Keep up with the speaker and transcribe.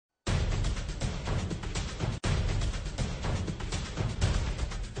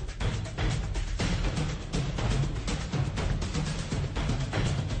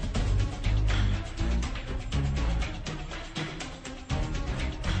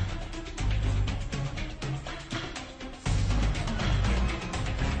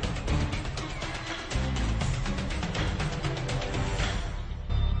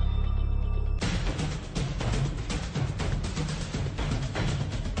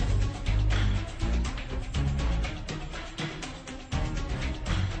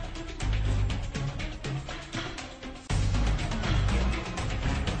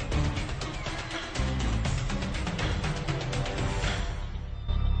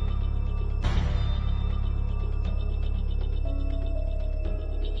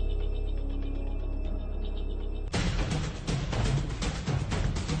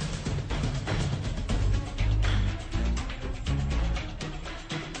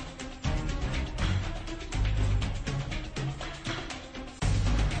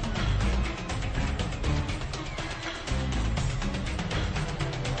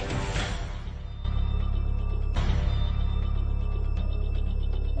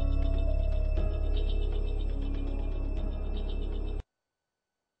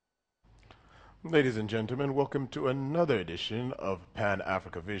Ladies and gentlemen, welcome to another edition of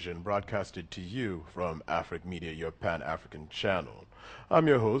Pan-Africa Vision, broadcasted to you from Afrique Media, your Pan-African channel. I'm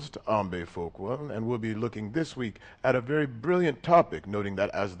your host, Ambe Folkwa, and we'll be looking this week at a very brilliant topic, noting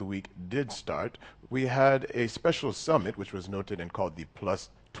that as the week did start, we had a special summit, which was noted and called the Plus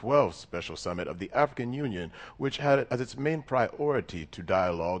 12 Special Summit of the African Union, which had as its main priority to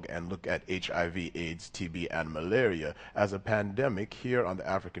dialogue and look at HIV, AIDS, TB, and malaria as a pandemic here on the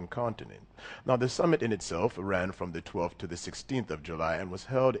African continent. Now, the summit in itself ran from the 12th to the 16th of July and was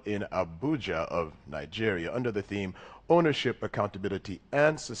held in Abuja of Nigeria under the theme Ownership, Accountability,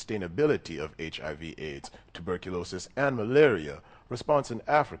 and Sustainability of HIV, AIDS, Tuberculosis, and Malaria, Response in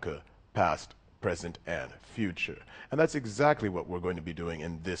Africa, Past, Present, and Future. And that's exactly what we're going to be doing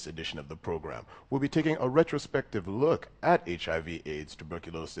in this edition of the program. We'll be taking a retrospective look at HIV, AIDS,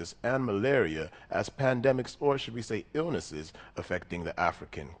 tuberculosis, and malaria as pandemics, or should we say illnesses, affecting the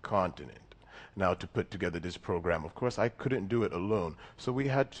African continent. Now, to put together this program, of course, I couldn't do it alone, so we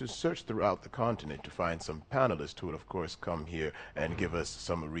had to search throughout the continent to find some panelists who would, of course, come here and give us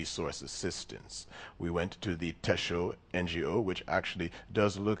some resource assistance. We went to the Tesho NGO, which actually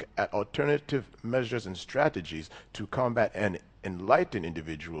does look at alternative measures and strategies to combat and enlighten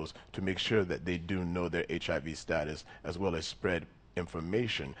individuals to make sure that they do know their HIV status, as well as spread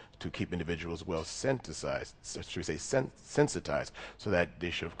information to keep individuals well sensitized, sensitized, so that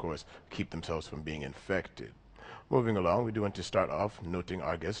they should, of course, keep themselves from being infected. Moving along, we do want to start off noting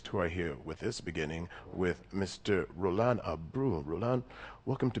our guests who are here with us, beginning with Mr. Roland Abreu. Roland,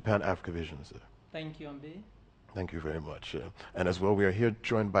 welcome to Pan Africa Vision, sir. Thank you, Ambe. Thank you very much. And as well, we are here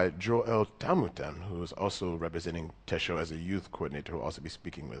joined by Joel Tamutan, who is also representing Tesho as a youth coordinator, who will also be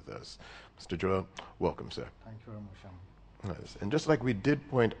speaking with us. Mr. Joel, welcome, sir. Thank you very much, Ambe. Yes. And just like we did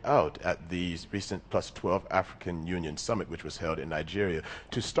point out at the recent Plus 12 African Union Summit, which was held in Nigeria,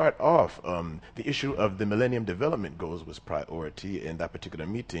 to start off, the issue of the Millennium Development Goals was priority in that particular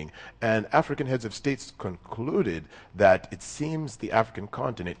meeting. And African heads of states concluded that it seems the African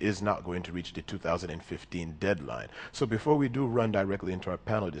continent is not going to reach the 2015 deadline. So before we do run directly into our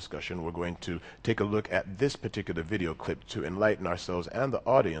panel discussion, we're going to take a look at this particular video clip to enlighten ourselves and the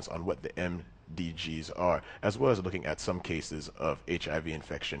audience on what the MDGs are, as well as looking at some cases of HIV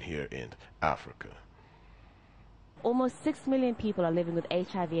infection here in Africa. Almost 6 million people are living with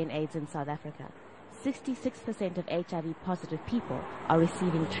HIV and AIDS in South Africa. 66% of HIV-positive people are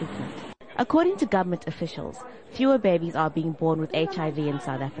receiving treatment. According to government officials, fewer babies are being born with HIV in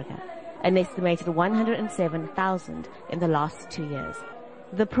South Africa, an estimated 107,000 in the last 2 years.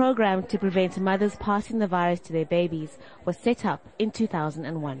 The program to prevent mothers passing the virus to their babies was set up in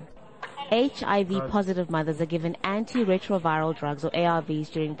 2001. HIV-positive mothers are given antiretroviral drugs, or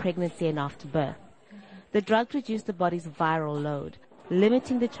ARVs, during pregnancy and after birth. The drugs reduce the body's viral load,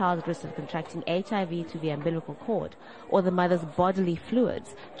 limiting the child's risk of contracting HIV through the umbilical cord or the mother's bodily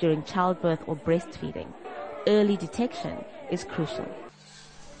fluids during childbirth or breastfeeding. Early detection is crucial.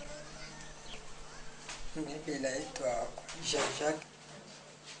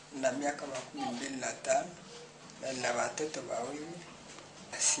 Na miaka 25 na nina watoto wawili.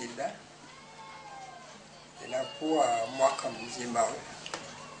 Sida inakuwa mwaka mzima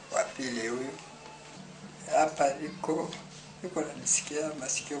wa pili huyu. Hapa niko nasikia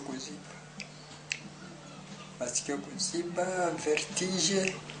masikio kuziba,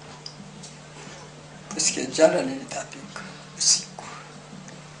 vertige, parce jana nilitapika usiku.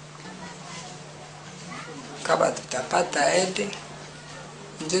 Kama tutapata aide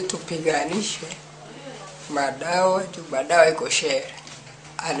ndio tupiganishe madawa, madawa iko share.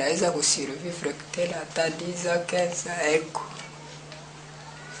 Anaweza kusurvive tena hata 10 eko.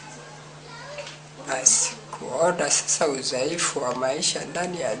 Basi kuona sasa udhaifu wa maisha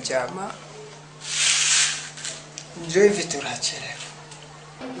ndani ya jamaa, ndio hivi tunachelewa.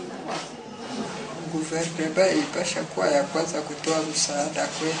 Guvernema ilipasha kuwa ya kwanza kutoa msaada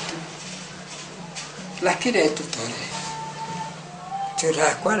kwetu, lakini haitutole.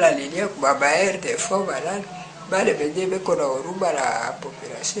 Tunakuwa na linia kwa baba RDF balani, bale benye beko na huruma na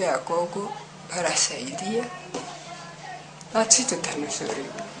population ya Kongo, barasaidia, na sisi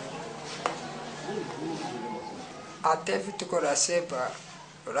tutanusurika. Hata hivi tuko nasema,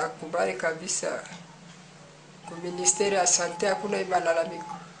 unakubali kabisa kwa ministeri ya sante hakuna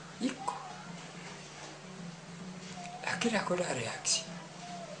malalamiko iko, lakini hakuna reaction.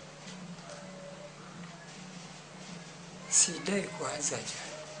 Sidai kuanza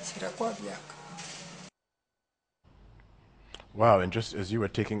jana, sitakuwa miaka. Wow, and just as you were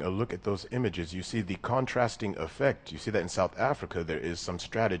taking a look at those images, you see the contrasting effect. You see that in South Africa there is some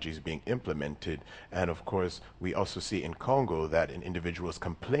strategies being implemented, and of course we also see in Congo that in individuals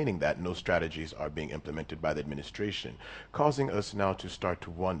complaining that no strategies are being implemented by the administration, causing us now to start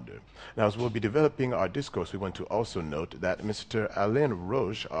to wonder. Now, as we'll be developing our discourse, we want to also note that Mr. Alain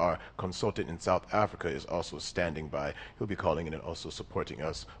Roche, our consultant in South Africa, is also standing by. He'll be calling in and also supporting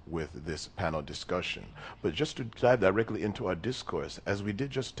us with this panel discussion. But just to dive directly into our discourse, as we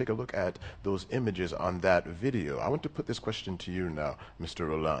did just take a look at those images on that video, I want to put this question to you now, Mr.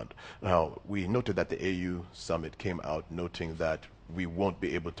 Roland. Now, we noted that the AU summit came out noting that we won't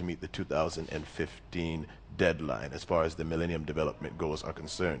be able to meet the 2015 deadline as far as the Millennium Development Goals are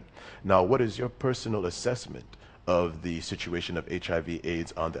concerned. Now, what is your personal assessment of the situation of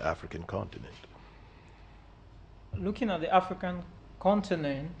HIV/AIDS on the African continent? Looking at the African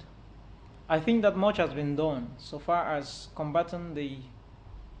continent, I think that much has been done so far as combating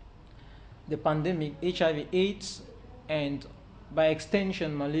the pandemic, HIV/AIDS, and by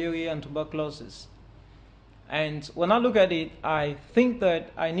extension, malaria and tuberculosis. And when I look at it, I think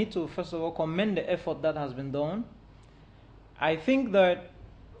that I need to, first of all, commend the effort that has been done. I think that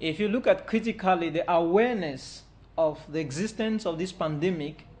if you look at critically the awareness of the existence of this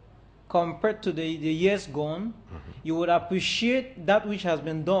pandemic compared to the years gone, you would appreciate that which has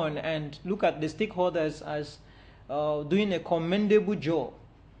been done and look at the stakeholders as doing a commendable job.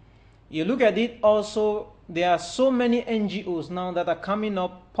 You look at it also, there are so many NGOs now that are coming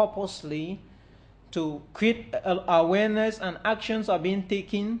up purposely to create awareness, and actions are being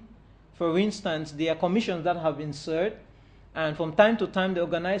taken. For instance, there are commissions that have been served, and from time to time they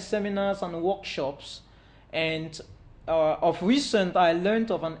organize seminars and workshops. And of recent, I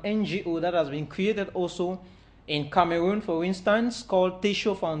learned of an NGO that has been created also in Cameroon, for instance, called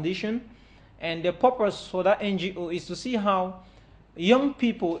Tesho Foundation. And the purpose for that NGO is to see how young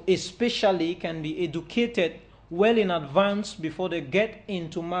people especially can be educated well in advance before they get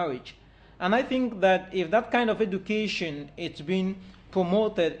into marriage. And I think that if that kind of education is being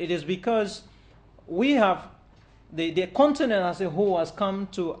promoted, it is because we have, the continent as a whole has come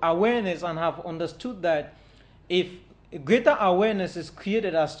to awareness and have understood that if greater awareness is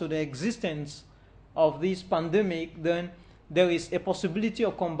created as to the existence of this pandemic, then there is a possibility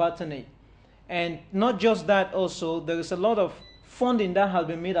of combating it. And not just that, also, there is a lot of funding that has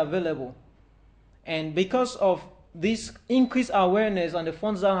been made available. And because of this increased awareness and the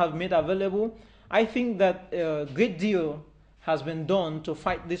funds that have made available, I think that a great deal has been done to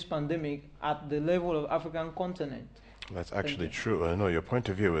fight this pandemic at the level of African continent. That's actually true. I know your point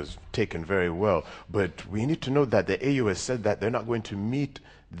of view is taken very well, but we need to know that the AU has said that they're not going to meet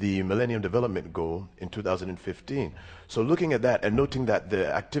the Millennium Development Goal in 2015. So looking at that and noting that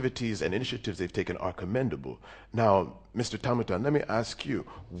the activities and initiatives they've taken are commendable. Now, Mr. Tamutan, let me ask you,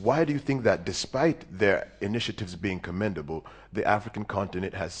 why do you think that despite their initiatives being commendable, the African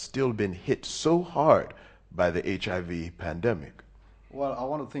continent has still been hit so hard by the HIV pandemic? Well, I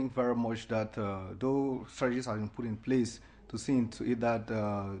want to think very much that though strategies have been put in place to see into it that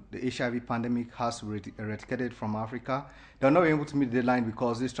the HIV pandemic has to be eradicated from Africa, they're not able to meet the deadline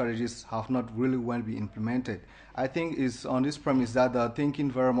because these strategies have not really well been implemented. I think it's on this premise that they're thinking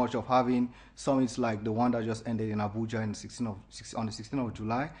very much of having summits like the one that just ended in Abuja on the 16th of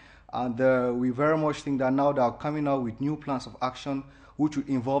July. And we very much think that now they're coming out with new plans of action which will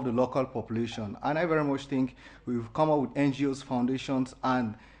involve the local population. And I very much think we've come up with NGOs, foundations,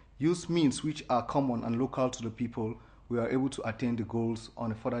 and use means which are common and local to the people. We are able to attain the goals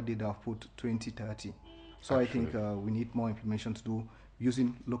on a further date that I've put 2030. So actually, I think we need more implementation to do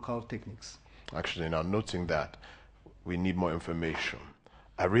using local techniques. Actually, now noting that we need more information,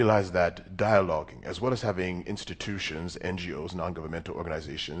 I realize that dialoguing, as well as having institutions, NGOs, non-governmental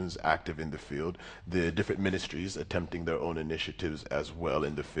organizations active in the field, the different ministries attempting their own initiatives as well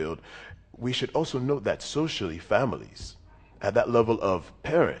in the field, we should also note that socially, families, at that level of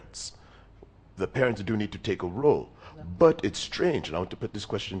parents, the parents do need to take a role. But it's strange, and I want to put this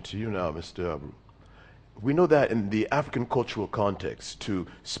question to you now, Mr. Abu. We know that in the African cultural context, to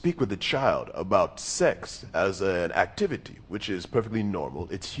speak with a child about sex as an activity, which is perfectly normal,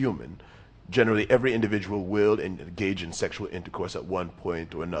 it's human. Generally, every individual will engage in sexual intercourse at one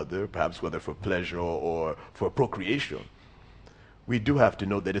point or another, perhaps whether for pleasure or for procreation. We do have to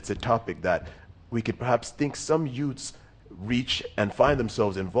note that it's a topic that we could perhaps think some youths reach and find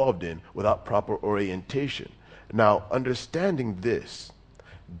themselves involved in without proper orientation. Now, understanding this,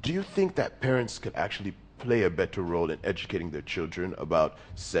 do you think that parents could actually play a better role in educating their children about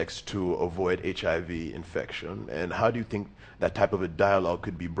sex to avoid HIV infection? And how do you think that type of a dialogue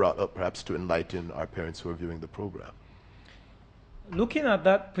could be brought up perhaps to enlighten our parents who are viewing the program? looking at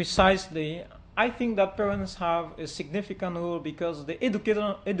that precisely, I think that parents have a significant role because the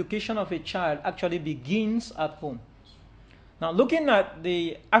education of a child actually begins at home. Now, looking at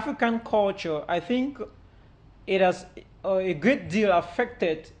the African culture, I think it has a great deal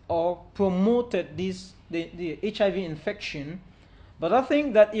affected or promoted the HIV infection. But I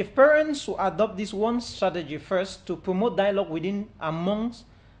think that if parents will adopt this one strategy first to promote dialogue within amongst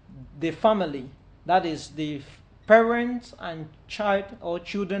the family, that is the parents and child or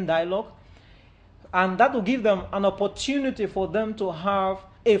children dialogue, and that will give them an opportunity for them to have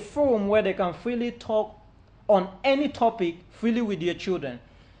a forum where they can freely talk on any topic freely with their children.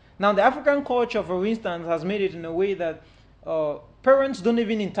 Now, the African culture, for instance, has made it in a way that parents don't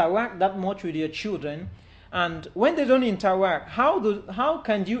even interact that much with their children. And when they don't interact, how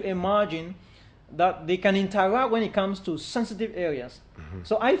can you imagine that they can interact when it comes to sensitive areas? Mm-hmm.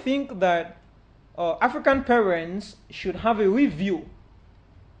 So I think that African parents should have a review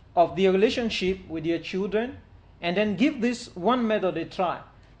of their relationship with their children and then give this one method a try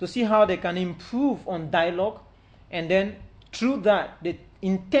to see how they can improve on dialogue, and then through that they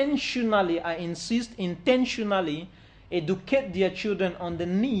intentionally, I insist, intentionally educate their children on the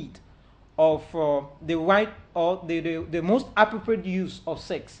need of the right or the most appropriate use of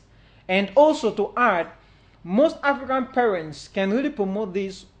sex. And also to add, most African parents can really promote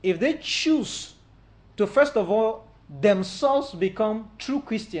this if they choose to, first of all, themselves become true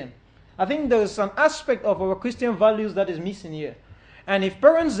Christian. I think there is an aspect of our Christian values that is missing here. And if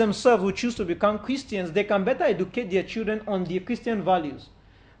parents themselves will choose to become Christians, they can better educate their children on their Christian values.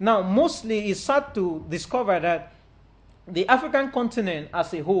 Now, mostly it's sad to discover that the African continent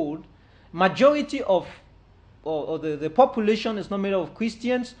as a whole, majority of the population is not made up of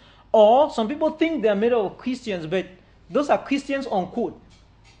Christians, or some people think they are made up of Christians, but those are Christians unquote.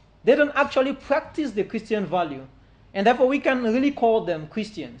 They don't actually practice the Christian value, and therefore we can really call them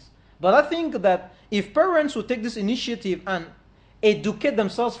Christians. But I think that if parents will take this initiative and educate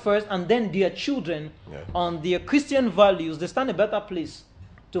themselves first and then their children on their Christian values, they stand a better place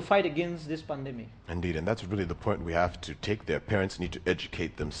to fight against this pandemic. Indeed, and that's really the point we have to take there. Parents need to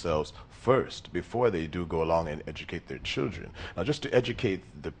educate themselves first before they do go along and educate their children. Now, just to educate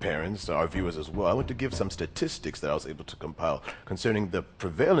the parents, our viewers as well, I want to give some statistics that I was able to compile concerning the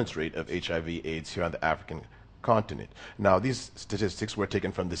prevalence rate of HIV/AIDS here on the African continent. Now, these statistics were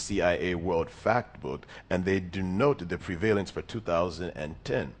taken from the CIA World Factbook, and they denote the prevalence for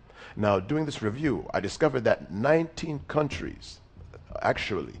 2010. Now, doing this review, I discovered that 19 countries,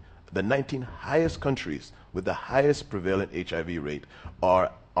 actually, the 19 highest countries with the highest prevalent HIV rate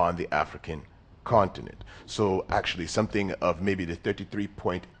are on the African continent. So actually something of maybe the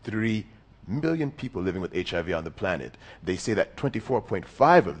 33.3 million people living with HIV on the planet, they say that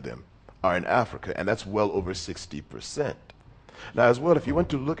 24.5 of them are in Africa, and that's well over 60%. Now as well, if you want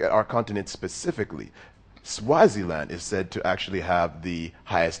to look at our continent specifically, Swaziland is said to actually have the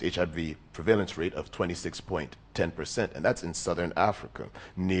highest HIV prevalence rate of 26.10%, and that's in southern Africa,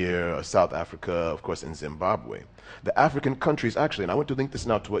 near South Africa, of course, in Zimbabwe. The African countries, actually, and I want to link this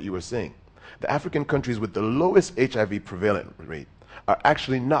now to what you were saying, the African countries with the lowest HIV prevalent rate are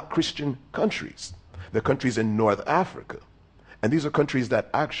actually not Christian countries. They're countries in North Africa. And these are countries that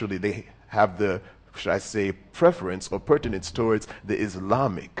actually they have the, should I say, preference or pertinence towards the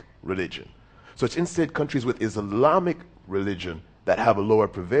Islamic religion. So it's instead countries with Islamic religion that have a lower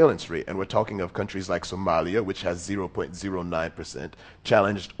prevalence rate. And we're talking of countries like Somalia, which has 0.09%,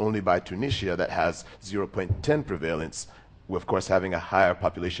 challenged only by Tunisia that has 0.10 prevalence, of course having a higher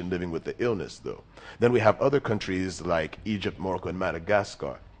population living with the illness though. Then we have other countries like Egypt, Morocco, and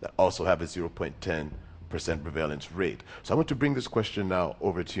Madagascar that also have a 0.10% prevalence rate. So I want to bring this question now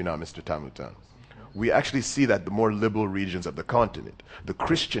over to you now, Mr. Tamutan. We actually see that the more liberal regions of the continent, the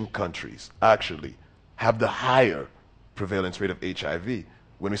Christian countries, actually have the higher prevalence rate of HIV.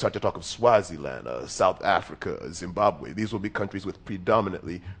 When we start to talk of Swaziland, South Africa, Zimbabwe, these will be countries with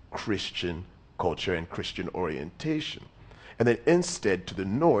predominantly Christian culture and Christian orientation. And then instead, to the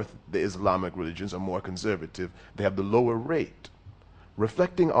north, the Islamic religions are more conservative. They have the lower rate.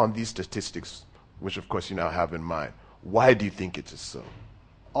 Reflecting on these statistics, which of course you now have in mind, why do you think it is so?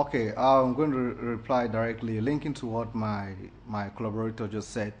 Okay, I'm going to reply directly, linking to what my collaborator just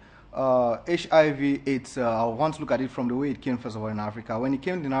said. HIV, I want to look at it from the way it came first of all in Africa. When it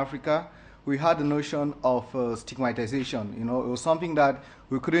came in Africa, we had the notion of stigmatization. You know, it was something that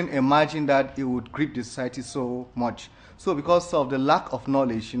we couldn't imagine that it would grip the society so much. So because of the lack of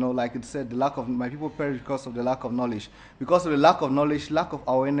knowledge, you know, like it said, the lack of, my people perish because of the lack of knowledge. Because of the lack of knowledge, lack of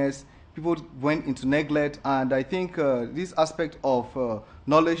awareness, people went into neglect, and I think this aspect of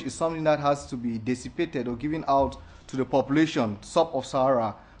knowledge is something that has to be dissipated or given out to the population south of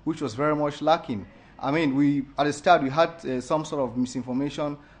Sahara, which was very much lacking. I mean, at the start, we had some sort of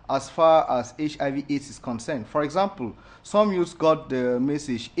misinformation as far as HIV/AIDS is concerned. For example, some youths got the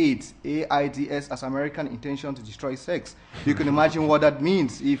message AIDS, AIDS, as American intention to destroy sex. You can imagine what that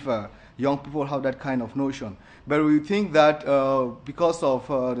means if young people have that kind of notion. But we think that because of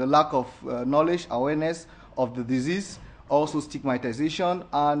the lack of knowledge, awareness of the disease, also stigmatization,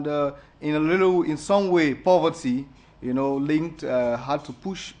 and in some way, poverty, linked, had to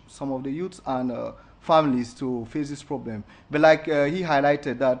push some of the youths and families to face this problem. But like he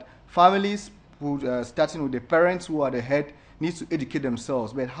highlighted that families, starting with the parents who are the head, need to educate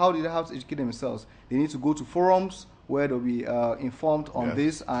themselves. But how do they have to educate themselves? They need to go to forums where they'll be informed on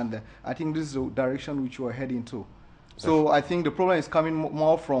this, and I think this is the direction which we're heading to. So I think the problem is coming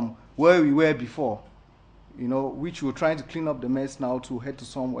more from where we were before, which we're trying to clean up the mess now to head to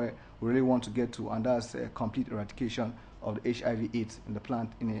somewhere we really want to get to, and that's a complete eradication of the HIV/AIDS in the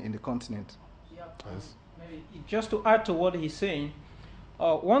in the continent. Yeah. Maybe just to add to what he's saying,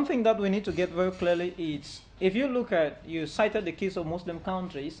 one thing that we need to get very clearly is, if you look at, you cited the case of Muslim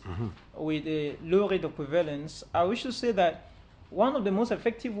countries with a low rate of prevalence, I wish to say that one of the most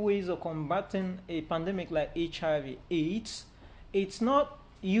effective ways of combating a pandemic like HIV/AIDS, it's not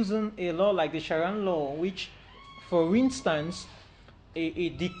using a law like the Sharia law, which, for instance,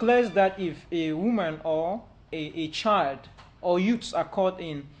 it declares that if a woman or a child or youths are caught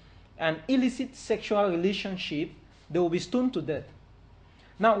in an illicit sexual relationship, they will be stoned to death.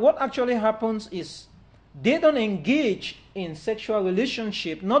 Now, what actually happens is they don't engage in sexual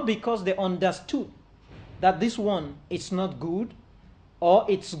relationship, not because they understood that this one is not good or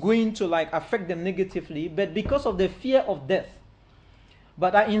it's going to affect them negatively, but because of the fear of death.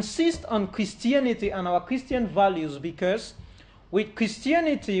 But I insist on Christianity and our Christian values, because with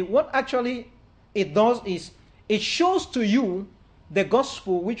Christianity, what actually it does is it shows to you the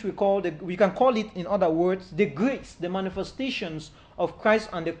gospel, which we can call it, in other words, the grace, the manifestations of Christ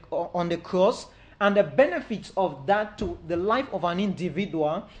on the cross, and the benefits of that to the life of an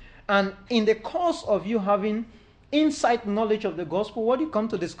individual. And in the course of you having insight knowledge of the gospel, what you come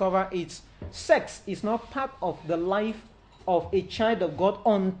to discover is sex is not part of the life of a child of God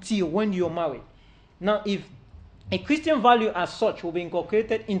until when you're married. Now, if a Christian value as such will be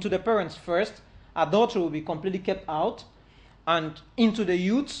inculcated into the parents first, adultery will be completely kept out, and into the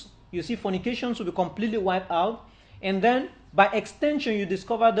youths, you see fornications will be completely wiped out, and then by extension you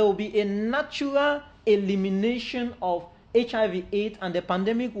discover there will be a natural elimination of HIV/AIDS, and the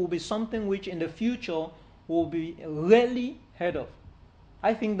pandemic will be something which in the future will be rarely heard of.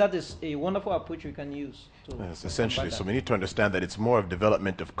 I think that is a wonderful approach we can use. Yes, essentially. So we need to understand that it's more of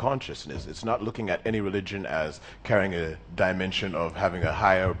development of consciousness. It's not looking at any religion as carrying a dimension of having a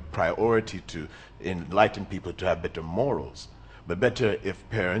higher priority to enlighten people to have better morals. But better if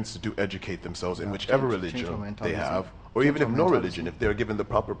parents do educate themselves in whichever religion they have, or even if no religion, if they're given the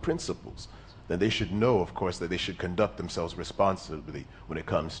proper principles, then they should know, of course, that they should conduct themselves responsibly when it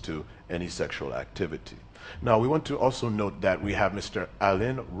comes to any sexual activity. Now, we want to also note that we have Mr.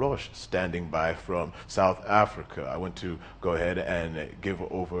 Alain Roche standing by from South Africa. I want to go ahead and give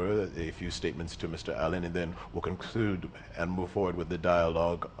over a few statements to Mr. Alain, and then we'll conclude and move forward with the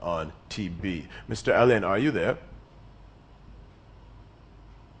dialogue on TB. Mr. Alain, are you there?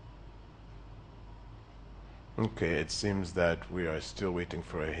 Okay, it seems that we are still waiting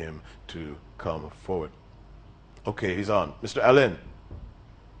for him to come forward. Okay, he's on. Mr. Alain.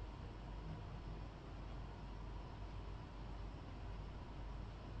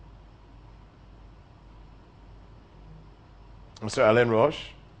 Mr. Alain Roche?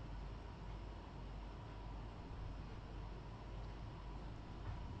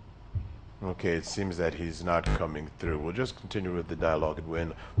 Okay, it seems that he's not coming through. We'll just continue with the dialogue, and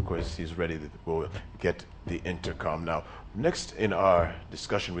when, of course, he's ready, we'll get the intercom. Now, next in our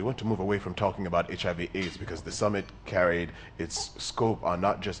discussion, we want to move away from talking about HIV/AIDS, because the summit carried its scope on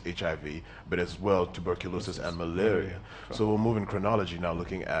not just HIV, but as well tuberculosis and malaria. So we'll move in chronology now,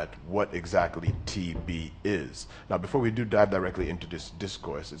 looking at what exactly TB is. Now, before we do dive directly into this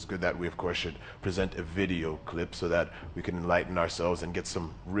discourse, it's good that we, of course, should present a video clip so that we can enlighten ourselves and get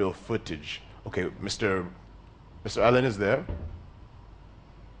some real footage. Okay, Mr. Alain is there.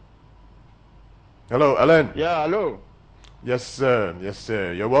 Hello, Alain. Yeah, hello. Yes, sir. Yes,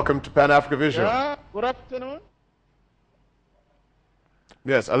 sir. You're welcome to Pan Africa Vision. Yeah, good afternoon.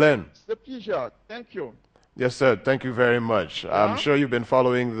 Yes, Alain. It's a pleasure. Thank you. Yes, sir. Thank you very much. Yeah? I'm sure you've been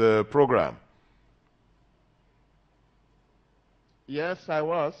following the program. Yes, I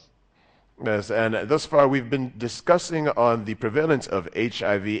was. Yes, and thus far we've been discussing on the prevalence of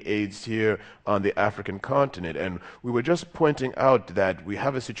HIV/AIDS here on the African continent, and we were just pointing out that we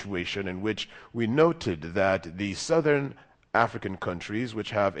have a situation in which we noted that the southern African countries,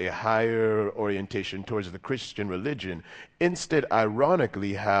 which have a higher orientation towards the Christian religion, instead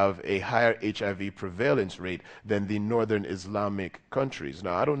ironically have a higher HIV prevalence rate than the northern Islamic countries.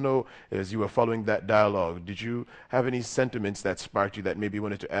 Now, I don't know, as you were following that dialogue, did you have any sentiments that sparked you that maybe you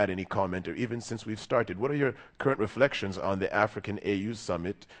wanted to add any comment, or even since we've started, what are your current reflections on the African AU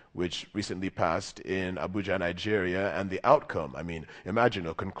Summit, which recently passed in Abuja, Nigeria, and the outcome? I mean, imagine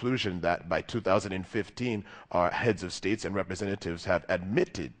a conclusion that by 2015, our heads of states and representatives have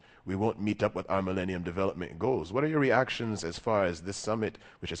admitted we won't meet up with our Millennium Development Goals. What are your reactions as far as this summit,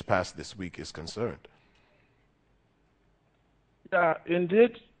 which has passed this week, is concerned? Yeah,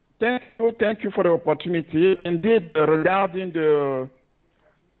 indeed. Thank you for the opportunity. Indeed, regarding the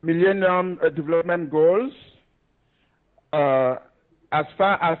Millennium Development Goals, as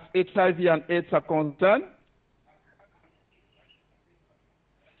far as HIV and AIDS are concerned,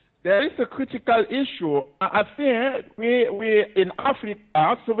 there is a critical issue. I think we in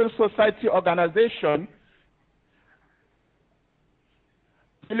Africa, civil society organization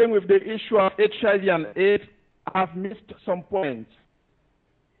dealing with the issue of HIV and AIDS have missed some points.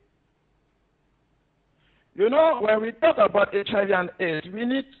 You know, when we talk about HIV and AIDS,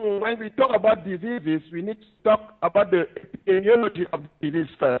 when we talk about diseases, we need to talk about the epidemiology of the disease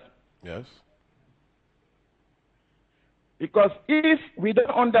first. Yes. Because if we don't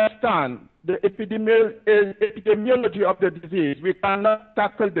understand the epidemiology of the disease, we cannot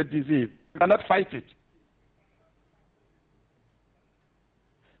tackle the disease, we cannot fight it.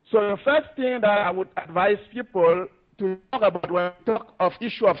 So the first thing that I would advise people to talk about when we talk of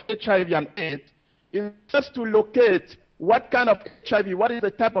issue of HIV and AIDS is just to locate what kind of HIV, what is the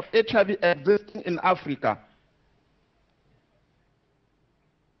type of HIV existing in Africa.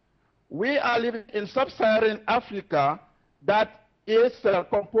 We are living in sub-Saharan Africa that is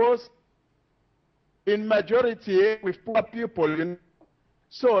composed in majority with poor people. You know?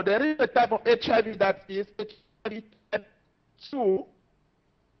 So there is a type of HIV that is HIV type 2,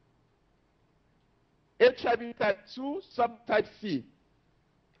 HIV type 2, subtype C.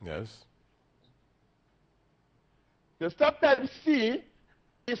 Yes. The subtype C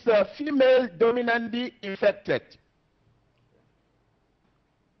is a female dominantly infected.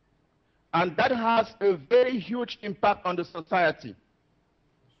 And that has a very huge impact on the society.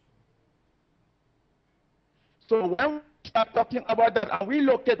 So when we start talking about that and we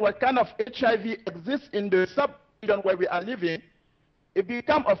look at what kind of HIV exists in the sub-region where we are living, it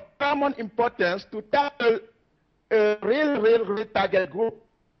becomes of paramount importance to tackle a real target group.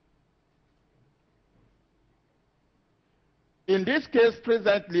 In this case,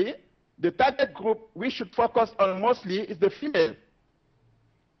 presently, the target group we should focus on mostly is the female.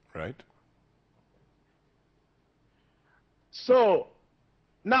 Right. So,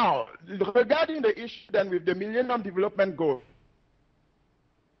 now, regarding the issue then with the Millennium Development Goal,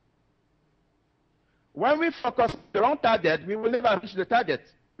 when we focus on the wrong target, we will never reach the target.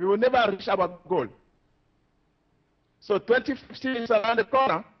 We will never reach our goal. So 2015 is around the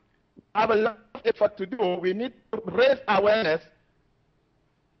corner. We have a lot of effort to do. We need to raise awareness,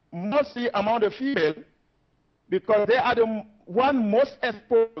 mostly among the female, because they are the one most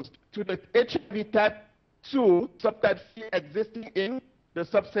exposed to the HIV type 2 subtype C existing in the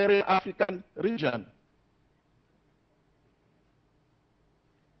sub-Saharan African region.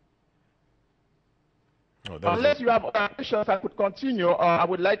 Oh, unless you have other questions, I could continue, or I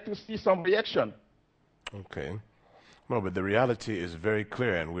would like to see some reaction. Okay. Well, but the reality is very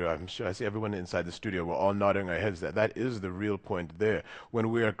clear, and I'm sure I see everyone inside the studio, we're all nodding our heads that is the real point there. When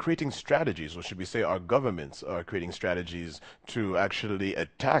we are creating strategies, or should we say our governments are creating strategies to actually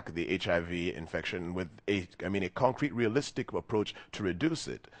attack the HIV infection with a concrete, realistic approach to reduce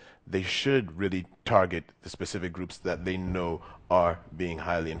it, they should really target the specific groups that they know are being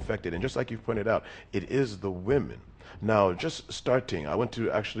highly infected. And just like you pointed out, it is the women. Now, just starting, I want to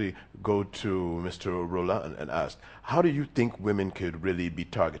actually go to Mr. Roland and ask, how do you think women could really be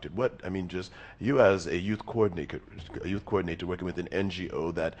targeted? Just you as a youth coordinator working with an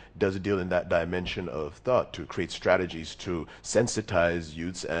NGO that does deal in that dimension of thought to create strategies to sensitize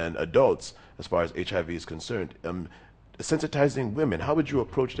youths and adults as far as HIV is concerned. Sensitizing women, how would you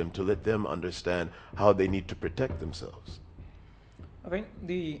approach them to let them understand how they need to protect themselves? I think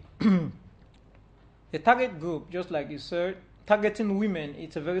the target group, just like you said, targeting women,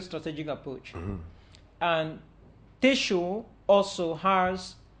 it's a very strategic approach. Mm-hmm. And TESHO also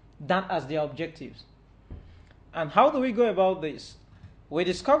has that as their objectives. And how do we go about this? We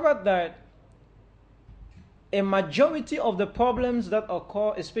discovered that a majority of the problems that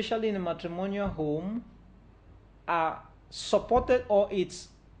occur, especially in a matrimonial home, are supported, or it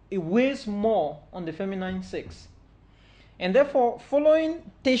weighs more on the feminine sex. And therefore,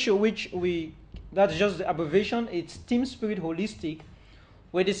 following TESHO, that's just the abbreviation, it's Team Spirit Holistic,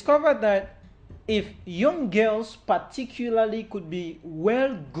 we discovered that if young girls particularly could be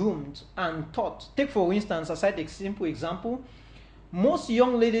well groomed and taught, take for instance, aside a simple example, most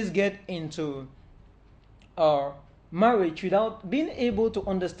young ladies get into marriage without being able to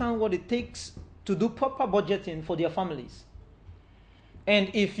understand what it takes to do proper budgeting for their families.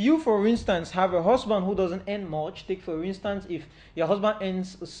 And if you, for instance, have a husband who doesn't earn much, take for instance, if your husband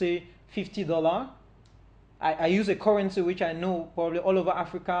earns, say, $50, I use a currency which I know probably all over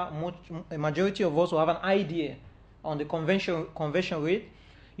Africa, a majority of us will have an idea on the conversion rate.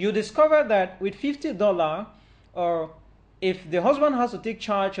 You discover that with $50, or if the husband has to take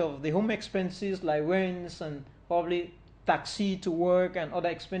charge of the home expenses like rents and probably taxi to work and other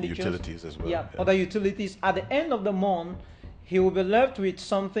expenditures, utilities as well. Yeah, other utilities. At the end of the month, he will be left with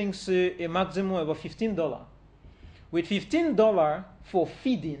something, say, a maximum of $15. With $15 for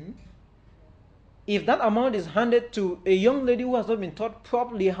feeding, if that amount is handed to a young lady who has not been taught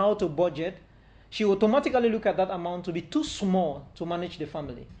properly how to budget, she will automatically look at that amount to be too small to manage the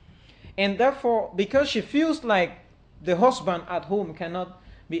family. And therefore, because she feels like the husband at home cannot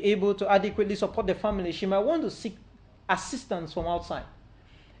be able to adequately support the family, she might want to seek assistance from outside.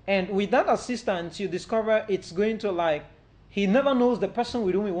 And with that assistance, you discover it's going to he never knows the person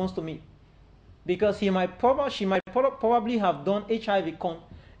with whom he wants to meet. Because she might probably have done HIV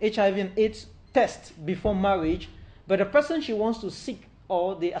and AIDS test before marriage, but the person she wants to seek,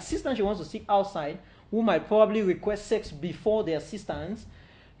 or the assistance she wants to seek outside, who might probably request sex before the assistance,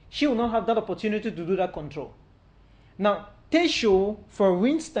 she will not have that opportunity to do that control. Now, TESHO, for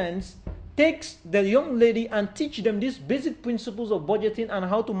instance, takes the young lady and teach them these basic principles of budgeting and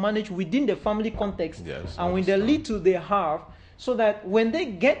how to manage within the family context, yes, and with the little they have, so that when they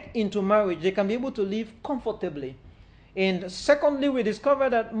get into marriage, they can be able to live comfortably. And secondly, we discover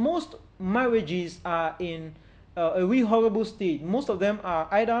that most marriages are in a really horrible state. Most of them are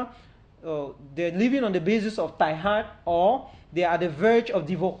either they're living on the basis of tihad, or they are at the verge of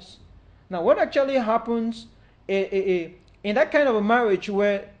divorce. Now, what actually happens in that kind of a marriage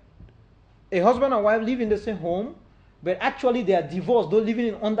where a husband and wife live in the same home, but actually they are divorced, though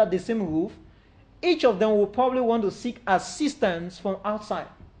living under the same roof, each of them will probably want to seek assistance from outside.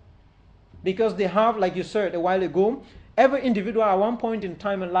 Because they have, like you said a while ago, every individual at one point in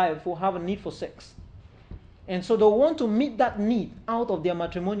time in life will have a need for sex. And so they'll want to meet that need out of their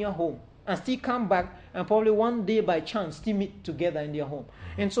matrimonial home and still come back and probably one day by chance still meet together in their home.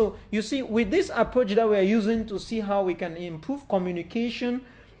 And so you see, with this approach that we are using to see how we can improve communication,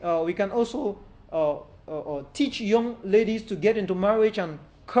 we can also teach young ladies to get into marriage and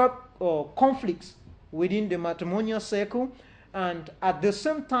curb conflicts within the matrimonial circle, and at the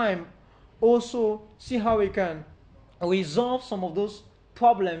same time also see how we can resolve some of those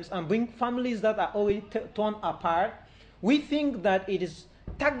problems and bring families that are already torn apart. We think that it is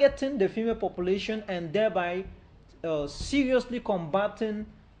targeting the female population and thereby seriously combating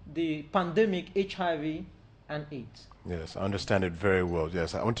the pandemic HIV and AIDS. Yes, I understand it very well.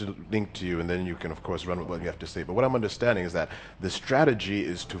 Yes, I want to link to you, and then you can, of course, run with what you have to say. But what I'm understanding is that the strategy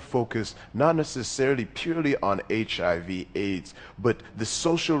is to focus not necessarily purely on HIV, AIDS, but the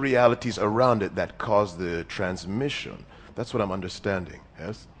social realities around it that cause the transmission. That's what I'm understanding,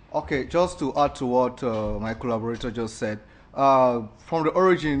 yes? Okay, just to add to what my collaborator just said, from the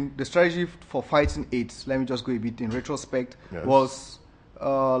origin, the strategy for fighting AIDS, let me just go a bit in retrospect, yes, was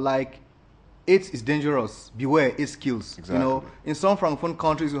like, AIDS is dangerous. Beware, AIDS kills. Exactly. You know, in some francophone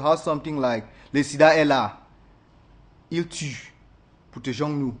countries, you have something like le sida est là, il tue,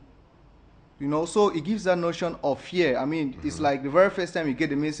 protégeons-nous. You know, so it gives that notion of fear. I mean, it's like the very first time you get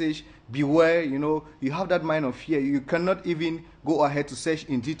the message, beware, you know, you have that mind of fear. You cannot even go ahead to search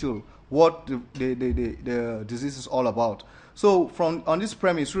in detail what the disease is all about. So on this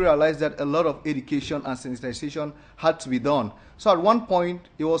premise, we realized that a lot of education and sensitization had to be done. So at one point,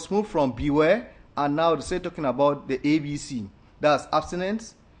 it was moved from beware, and now they're talking about the ABC. That's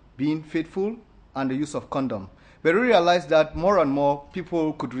abstinence, being faithful, and the use of condom. But we realized that more and more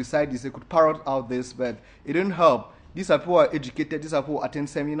people could recite this, they could parrot out this, but it didn't help. These are people who are educated, these are people who attend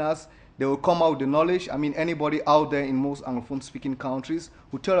seminars, they will come out with the knowledge. I mean, anybody out there in most Anglophone-speaking countries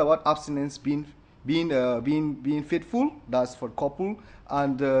who tell about abstinence, being faithful, that's for couple,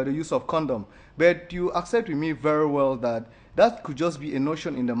 and the use of condom. But you accept with me very well that that could just be a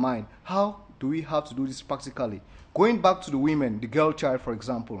notion in the mind. How do we have to do this practically? Going back to the women, the girl child, for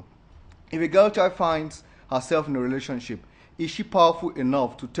example. If a girl child finds herself in a relationship, is she powerful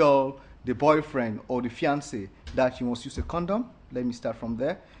enough to tell the boyfriend or the fiancé that she must use a condom? Let me start from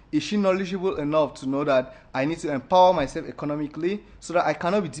there. Is she knowledgeable enough to know that I need to empower myself economically so that I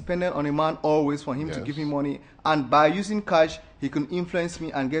cannot be dependent on a man always for him to give me money, and by using cash he can influence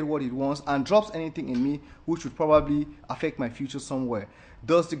me and get what he wants and drops anything in me which would probably affect my future somewhere?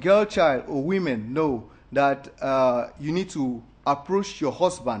 Does the girl child or women know that you need to approach your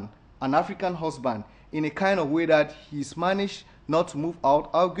husband, an African husband, in a kind of way that he's managed not to move out?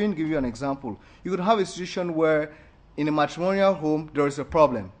 I'm going to give you an example. You could have a situation where in a matrimonial home there is a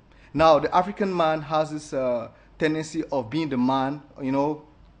problem. Now the African man has this tendency of being the man, you know,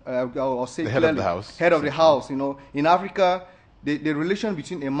 I'll say the clearly, head of the house. head of the house. You know, in Africa, the relation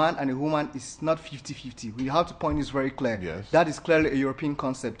between a man and a woman is not 50-50. We have to point this very clear. Yes. That is clearly a European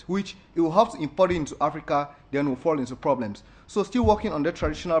concept, which it will have to import it into Africa, then we'll fall into problems. So still working on the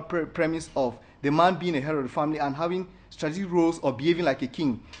traditional premise of the man being a head of the family and having strategic roles or behaving like a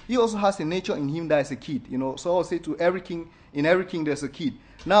king. He also has a nature in him that is a kid, you know. So I'll say to every king, in every king there's a kid.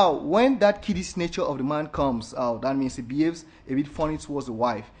 Now, when that kiddish nature of the man comes out, that means he behaves a bit funny towards the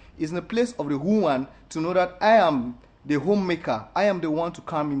wife. It's in the place of the woman to know that I am the homemaker. I am the one to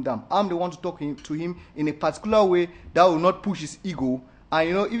calm him down. I'm the one to talk to him in a particular way that will not push his ego. And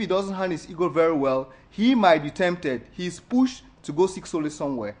you know, if he doesn't handle his ego very well, he might be tempted. He's pushed to go seek solace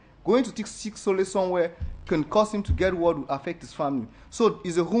somewhere. Going to seek solace somewhere can cause him to get what will affect his family. So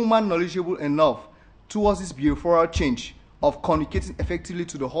is a woman knowledgeable enough towards this behavioral change of communicating effectively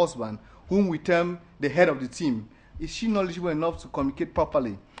to the husband, whom we term the head of the team? Is she knowledgeable enough to communicate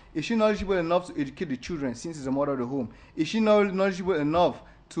properly? Is she knowledgeable enough to educate the children since he's the mother of the home? Is she knowledgeable enough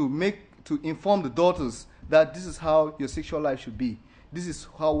to inform the daughters that this is how your sexual life should be? This is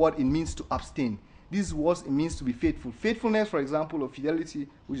what it means to abstain. This is what it means to be faithful. Faithfulness, for example, or fidelity,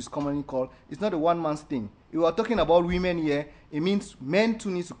 which is commonly called, is not a one-man's thing. If we are talking about women here, it means men too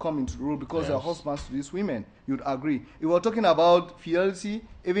need to come into the role because they are husbands to these women. You'd agree. If we are talking about fidelity,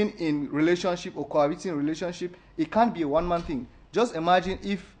 even in relationship or cohabiting relationship, it can't be a one-man thing. Just imagine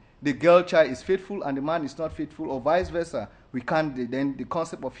if the girl child is faithful and the man is not faithful, or vice versa. Then the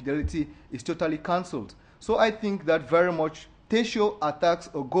concept of fidelity is totally cancelled. So I think that very much Tesho attacks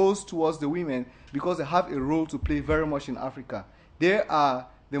or goes towards the women because they have a role to play very much in Africa. They are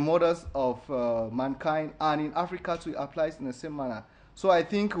the mothers of mankind, and in Africa too it applies in the same manner. So I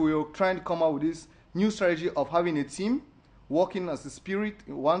think we're trying to come up with this new strategy of having a team, working as a spirit,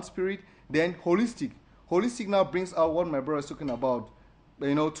 one spirit, then holistic. Holistic now brings out what my brother is talking about,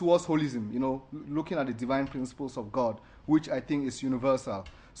 you know, towards holism, you know, looking at the divine principles of God, which I think is universal.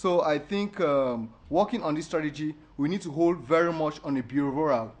 So I think working on this strategy, we need to hold very much on the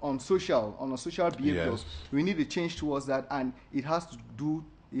behavioral, on social behaviors. Yes. We need a change towards that, and it has to do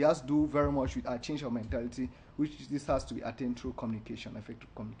very much with our change of mentality, which this has to be attained through communication,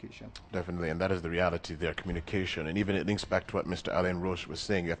 effective communication. Definitely, and that is the reality there, communication. And even it links back to what Mr. Alain Roche was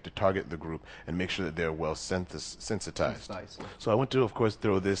saying. You have to target the group and make sure that they're well sensitized. So I want to, of course,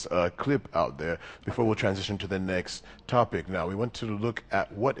 throw this clip out there before we'll transition to the next topic. Now, we want to look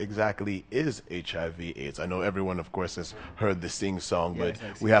at what exactly is HIV/AIDS. I know everyone, of course, has heard the sing song, but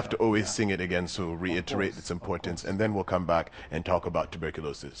we have to always sing it again, so reiterate its importance, and then we'll come back and talk about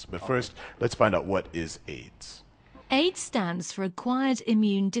tuberculosis. But first, let's find out what is AIDS. AIDS stands for Acquired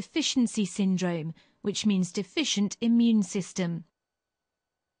Immune Deficiency Syndrome, which means deficient immune system.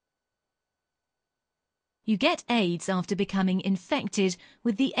 You get AIDS after becoming infected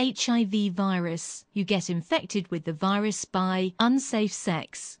with the HIV virus. You get infected with the virus by unsafe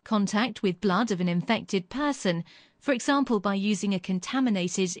sex, contact with blood of an infected person, for example by using a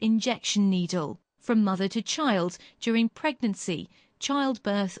contaminated injection needle, from mother to child during pregnancy,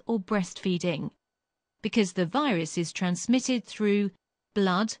 childbirth or breastfeeding. Because the virus is transmitted through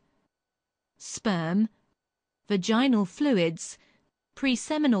blood, sperm, vaginal fluids,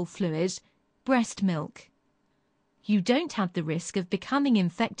 preseminal fluid, breast milk. You don't have the risk of becoming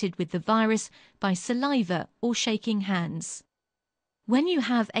infected with the virus by saliva or shaking hands. When you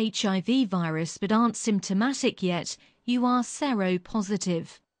have HIV virus but aren't symptomatic yet, you are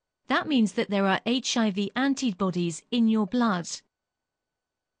seropositive. That means that there are HIV antibodies in your blood.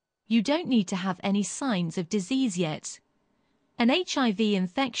 You don't need to have any signs of disease yet. An HIV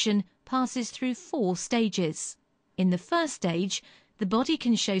infection passes through 4 stages. In the first stage, the body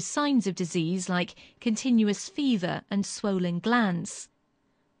can show signs of disease like continuous fever and swollen glands,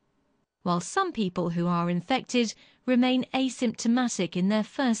 while some people who are infected remain asymptomatic in their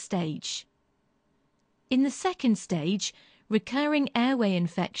first stage. In the second stage, recurring airway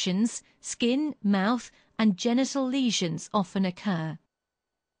infections, skin, mouth, and genital lesions often occur.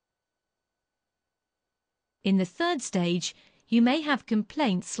 In the third stage, you may have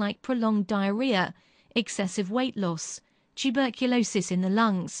complaints like prolonged diarrhea, excessive weight loss, tuberculosis in the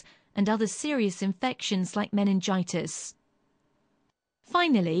lungs, and other serious infections like meningitis.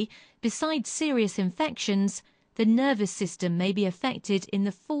 Finally, besides serious infections, the nervous system may be affected in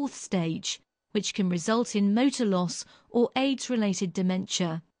the fourth stage, which can result in motor loss or AIDS-related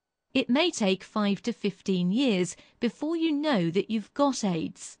dementia. It may take 5 to 15 years before you know that you've got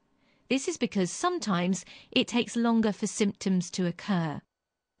AIDS. This is because sometimes it takes longer for symptoms to occur.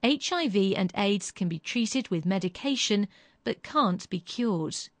 HIV and AIDS can be treated with medication but can't be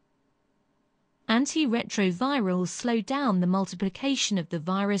cured. Antiretrovirals slow down the multiplication of the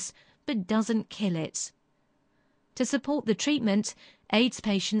virus but doesn't kill it. To support the treatment, AIDS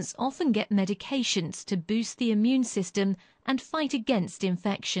patients often get medications to boost the immune system and fight against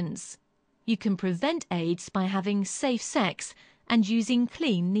infections. You can prevent AIDS by having safe sex and using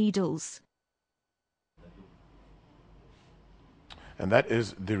clean needles. And that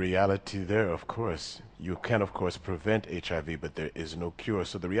is the reality there, of course. You can, of course, prevent HIV, but there is no cure.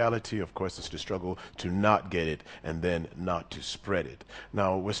 So the reality, of course, is to struggle to not get it and then not to spread it.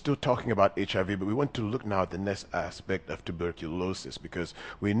 Now, we're still talking about HIV, but we want to look now at the next aspect of tuberculosis, because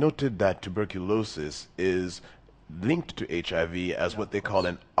we noted that tuberculosis is linked to HIV as what they call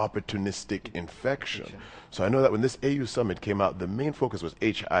an opportunistic infection. So I know that when this AU summit came out, the main focus was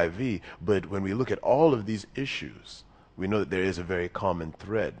HIV, but when we look at all of these issues, we know that there is a very common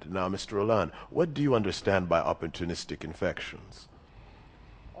thread. Now, Mr. Roland, what do you understand by opportunistic infections?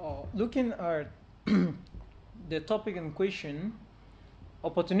 Looking at the topic in question,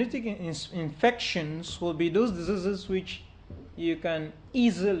 opportunistic infections will be those diseases which you can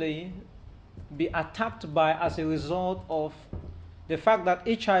easily be attacked by as a result of the fact that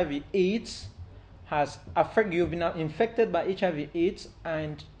HIV/AIDS has affected you've been infected by HIV/AIDS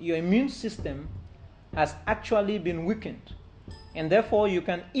and your immune system has actually been weakened, and therefore you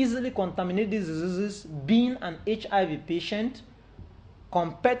can easily contaminate these diseases being an HIV patient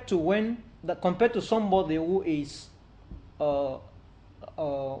compared to somebody who is not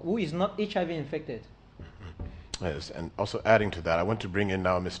HIV infected. Yes, and also adding to that, I want to bring in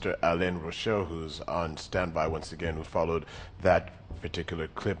now Mr. Alain Rochelle, who's on standby once again, who followed that particular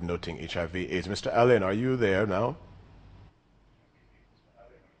clip noting HIV/AIDS. Mr. Alain, are you there now?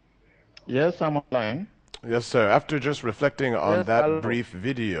 Yes, I'm online. Yes, sir. After just reflecting on Yes, that hello. brief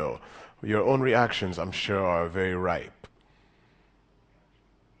video, your own reactions, I'm sure, are very ripe.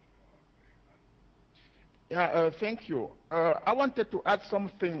 Yeah, thank you. I wanted to add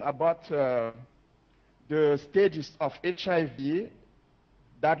something about the stages of HIV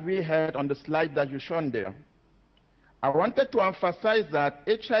that we had on the slide that you shown there. I wanted to emphasize that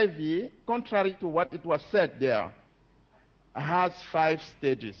HIV, contrary to what it was said there, has 5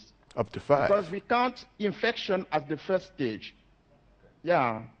 stages. Up to 5. Because we count infection as the first stage.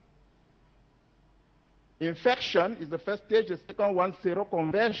 Yeah. Infection is the first stage, the second one,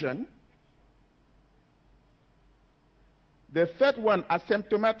 seroconversion. The third one,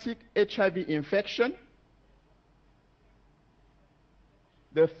 asymptomatic HIV infection.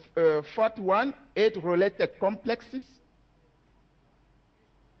 The fourth one, AIDS-related complexes.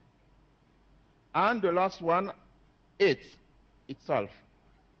 And the last one, AIDS itself.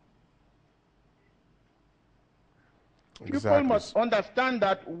 Exactly. People must understand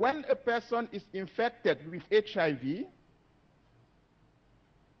that when a person is infected with HIV,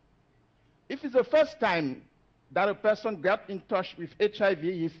 if it's the first time that a person got in touch with HIV,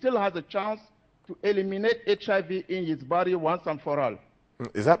 he still has a chance to eliminate HIV in his body once and for all.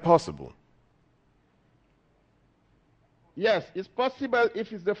 Is that possible? Yes, it's possible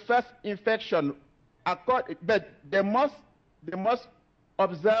if it's the first infection, but they must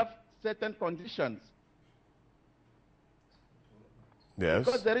observe certain conditions. Yes.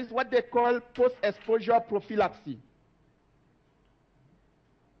 Because there is what they call post-exposure prophylaxis.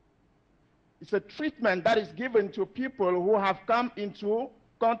 It's a treatment that is given to people who have come into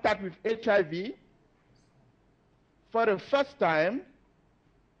contact with HIV for the first time,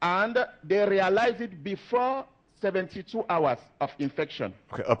 and they realize it before 72 hours of infection.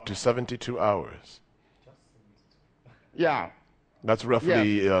 Okay, up to 72 hours. Yeah. That's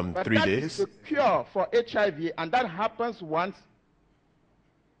roughly Yes. 3 That days. is the cure for HIV, and that happens once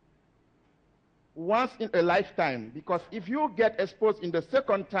in a lifetime. Because if you get exposed in the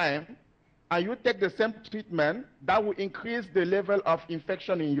second time and you take the same treatment, that will increase the level of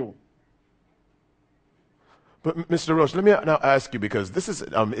infection in you. But Mr. Roche, let me now ask you, because this is,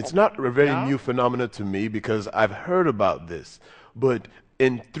 it's not a very new phenomenon to me, because I've heard about this. But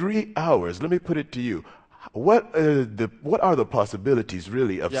in 3 hours, let me put it to you, what are the possibilities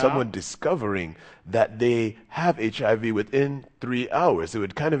really of someone discovering that they have HIV within 3 hours? It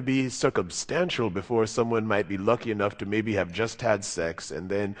would kind of be circumstantial before someone might be lucky enough to maybe have just had sex and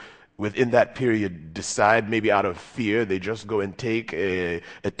then within that period decide, maybe out of fear, they just go and take a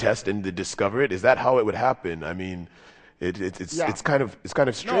test and they discover it. Is that how it would happen? I mean, it's kind of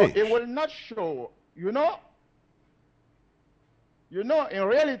strange. No, it will not show. You know, in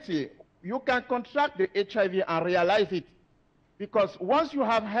reality, you can contract the HIV and realize it, because once you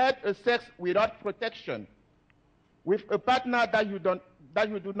have had a sex without protection with a partner that you do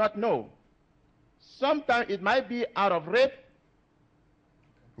not know, sometimes it might be out of rape.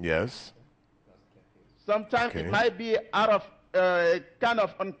 Yes. Sometimes it might be out of kind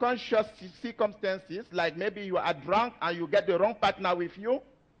of unconscious circumstances, like maybe you are drunk and you get the wrong partner with you.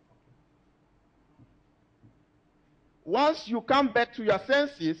 Once you come back to your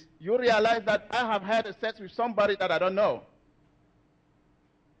senses, you realize that I have had a sex with somebody that I don't know.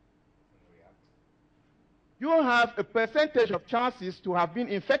 You have a percentage of chances to have been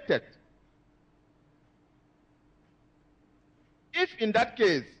infected. If in that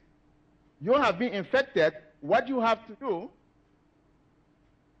case you have been infected, what you have to do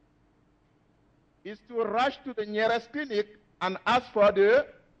is to rush to the nearest clinic and ask for the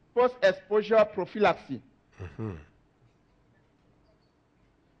post-exposure prophylaxis. Mm-hmm.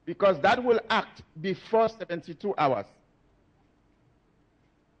 Because that will act before 72 hours.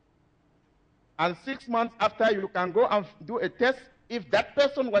 And 6 months after, you can go and do a test. If that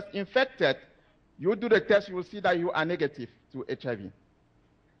person was infected, you do the test, you will see that you are negative to HIV.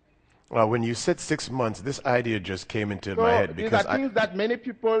 Well, when you said 6 months, this idea just came into my head because these are things that many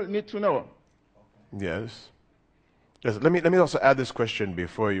people need to know. Yes. Yes, let me also add this question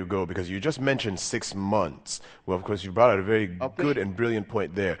before you go, because you just mentioned 6 months. Well, of course, you brought out a very good and brilliant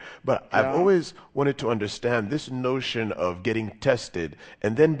point there. But I've always wanted to understand this notion of getting tested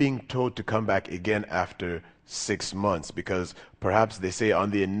and then being told to come back again after 6 months, because perhaps they say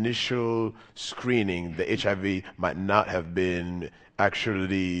on the initial screening, the HIV might not have been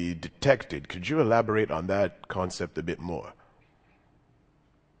actually detected. Could you elaborate on that concept a bit more?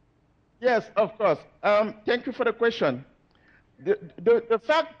 Yes, of course. Thank you for the question. The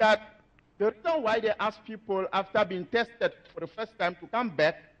fact that the reason why they ask people after being tested for the first time to come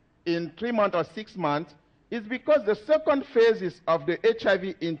back in 3 months or 6 months is because the second phase of the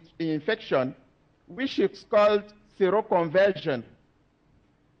HIV infection, which is called seroconversion,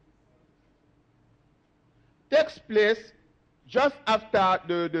 takes place just after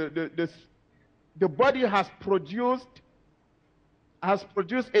the body has produced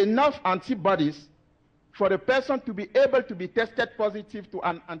enough antibodies for the person to be able to be tested positive to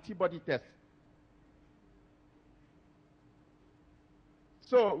an antibody test.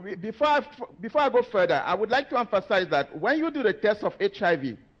 So before I go further, I would like to emphasize that when you do the test of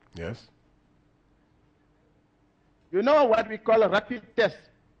HIV, yes, you know what we call a rapid test.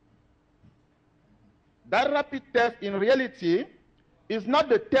 That rapid test in reality is not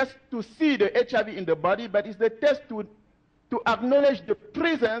the test to see the HIV in the body, but it's the test to acknowledge the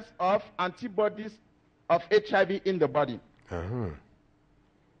presence of antibodies of HIV in the body. Uh-huh.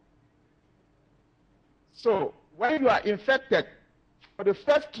 So when you are infected, for the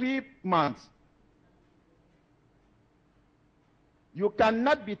first 3 months, you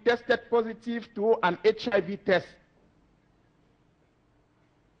cannot be tested positive to an HIV test,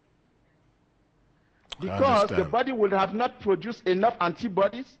 because the body will have not produced enough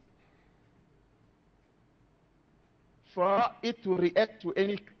antibodies for it to react to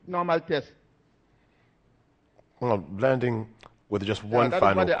any normal test. Well, landing with just one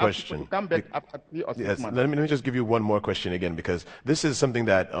final question. To come back after 3 or 6 yes, months. let me just give you one more question again, because this is something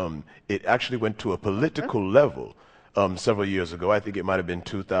that it actually went to a political level several years ago. I think it might have been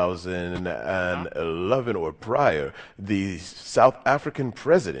 2011 or prior. The South African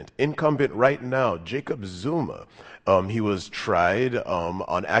president, incumbent right now, Jacob Zuma, he was tried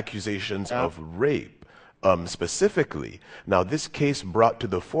on accusations of rape. Specifically. Now, this case brought to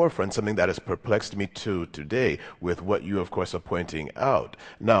the forefront something that has perplexed me to today with what you, of course, are pointing out.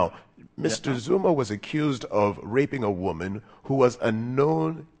 Now, Mr. Zuma was accused of raping a woman who was a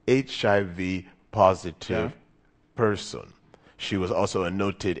known HIV positive person. She was also a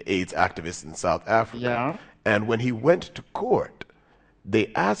noted AIDS activist in South Africa. And when he went to court,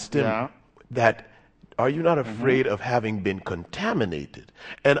 they asked him that, are you not afraid of having been contaminated?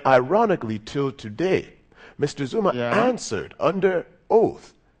 And ironically, till today, Mr. Zuma answered under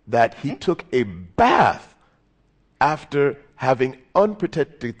oath that he took a bath after having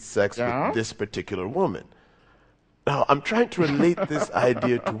unprotected sex with this particular woman. Now, I'm trying to relate this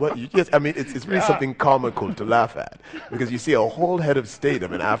idea to what you, yes, I mean, it's really something comical to laugh at because you see a whole head of state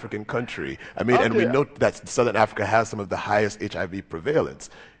of an African country. I mean, and we Okay. know that Southern Africa has some of the highest HIV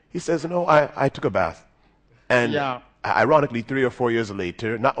prevalence. He says, no, I took a bath. And Yeah. ironically, 3 or 4 years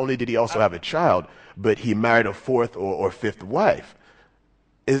later, not only did he also have a child, but he married a fourth or fifth wife.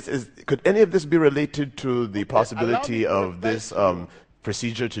 Could any of this be related to the Okay. Allow me possibility to of reply this to you.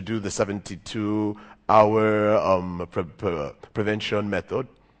 procedure to do the 72-hour prevention method?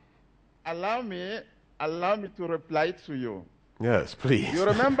 Allow me, allow me to reply to you. Yes, please. You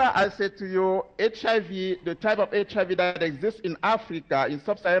remember I said to you, HIV, the type of HIV that exists in Africa, in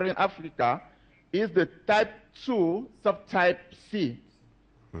sub-Saharan Africa, is the type 2 subtype C,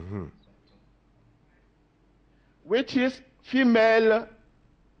 which is female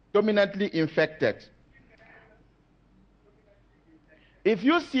dominantly infected. If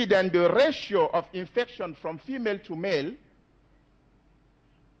you see then the ratio of infection from female to male,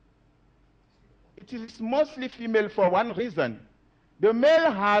 it is mostly female for one reason. The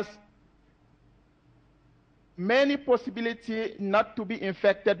male has many possibilities not to be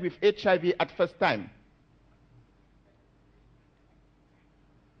infected with HIV at first time.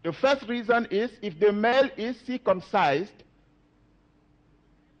 The first reason is if the male is circumcised,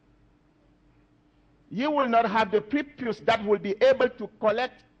 you will not have the prepuce that will be able to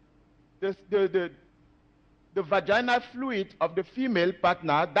collect the vaginal fluid of the female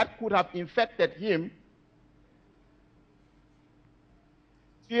partner that could have infected him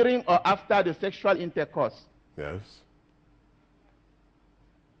during or after the sexual intercourse. Yes.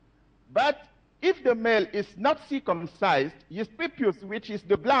 But if the male is not circumcised, his prepuce, which is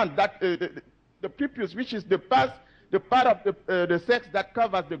the gland that the prepuce, which is the part of the sex that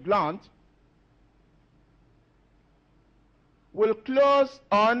covers the gland, will close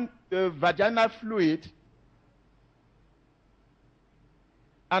on the vaginal fluid,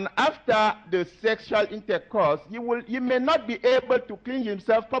 and after the sexual intercourse, he may not be able to clean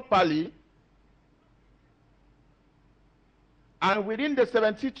himself properly, and within the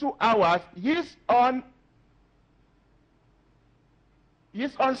 72 hours, his own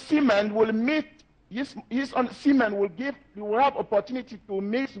semen will meet, his own semen will have opportunity to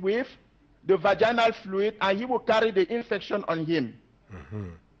mix with the vaginal fluid, and he will carry the infection on him.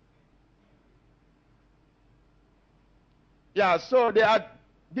 Yeah, so there are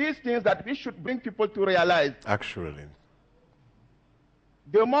these things that we should bring people to realize. Actually.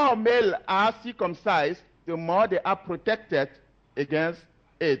 The more male are circumcised, the more they are protected against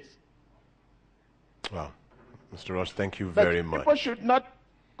AIDS. Wow. Mr. Ross, thank you But very much. people should not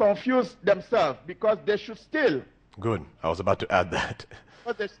confuse themselves because they should still, Good. I was about to add that.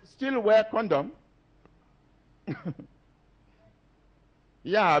 but they still wear condom.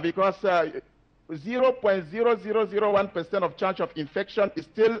 Yeah, because 0.0001% of chance of infection is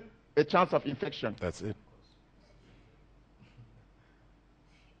still a chance of infection. That's it.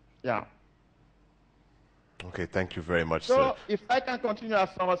 Yeah. Okay, thank you very much, So sir. if I can continue, as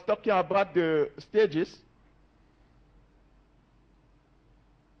I was talking about the stages,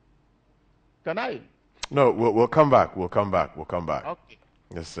 can I? No, we'll come back. We'll come back. We'll come back. Okay.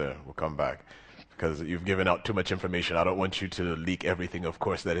 Yes, sir. We'll come back. Because you've given out too much information. I don't want you to leak everything, of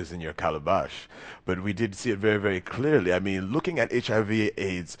course, that is in your calabash. But we did see it very, very clearly. I mean, looking at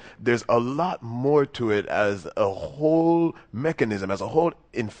HIV/AIDS, there's a lot more to it as a whole mechanism, as a whole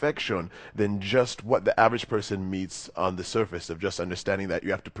infection, than just what the average person meets on the surface of just understanding that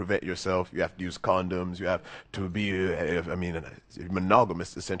you have to prevent yourself, you have to use condoms, you have to be,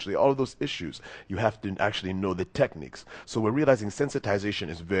 monogamous, essentially. All of those issues, you have to actually know the techniques. So we're realizing sensitization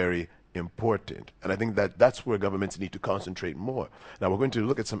is very important. And I think that that's where governments need to concentrate more. Now, we're going to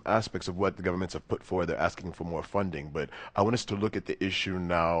look at some aspects of what the governments have put forward. They're asking for more funding, but I want us to look at the issue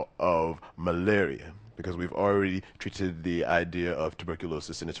now of malaria, because we've already treated the idea of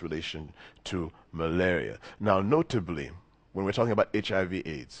tuberculosis in its relation to malaria. Now, notably, when we're talking about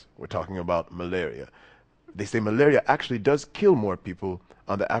HIV/AIDS, we're talking about malaria. They say malaria actually does kill more people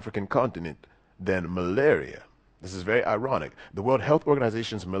on the African continent than malaria. This is very ironic. The World Health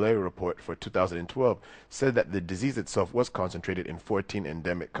Organization's malaria report for 2012 said that the disease itself was concentrated in 14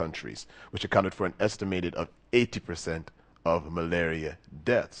 endemic countries, which accounted for an estimated of 80% of malaria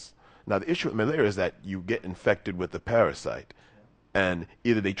deaths. Now, the issue with malaria is that you get infected with the parasite, and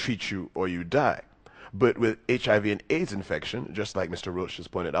either they treat you or you die. But with HIV and AIDS infection, just like Mr. Roach has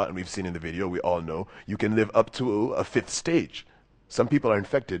pointed out, and we've seen in the video, we all know, you can live up to a 5th stage. Some people are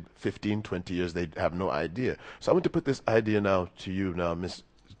infected 15, 20 years, they have no idea. So I want to put this idea now to you now,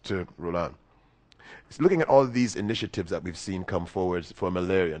 Mr. Roland. Looking at all these initiatives that we've seen come forward for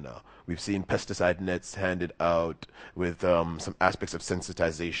malaria now, we've seen pesticide nets handed out with some aspects of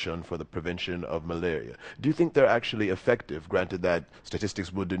sensitization for the prevention of malaria. Do you think they're actually effective, granted that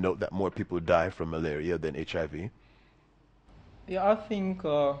statistics would denote that more people die from malaria than HIV? Yeah, I think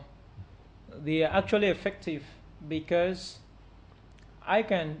they are actually effective because I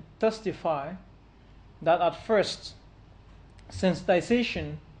can testify that at first,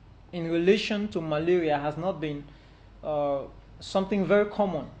 sensitization in relation to malaria has not been something very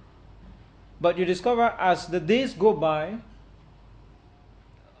common. But you discover as the days go by,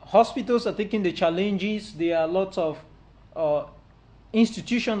 hospitals are taking the challenges. There are lots of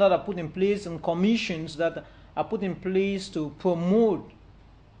institutions that are put in place and commissions that are put in place to promote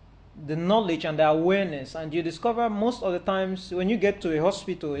the knowledge and the awareness. And you discover most of the times when you get to a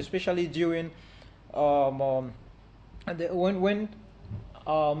hospital, especially during when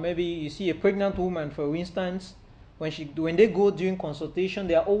maybe you see a pregnant woman, for instance, when they go during consultation,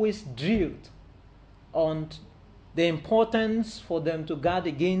 they are always drilled on the importance for them to guard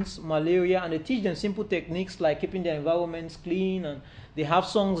against malaria, and they teach them simple techniques like keeping their environments clean, and they have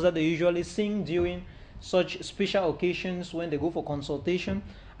songs that they usually sing during such special occasions when they go for consultation.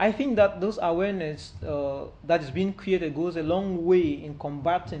 I think that those awareness that is being created goes a long way in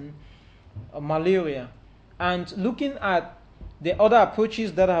combating malaria. And looking at the other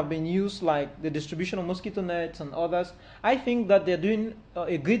approaches that have been used, like the distribution of mosquito nets and others, I think that they're doing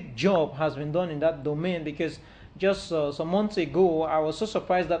a great job has been done in that domain, because just some months ago, I was so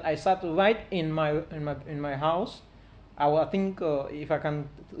surprised that I sat right in my house. I think if I can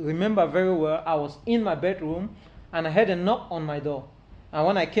remember very well, I was in my bedroom and I heard a knock on my door. And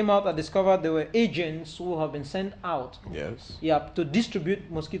when I came out, I discovered there were agents who have been sent out, Yes. to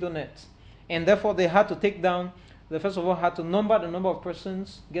distribute mosquito nets. And therefore, they had to take down, they first of all had to number the number of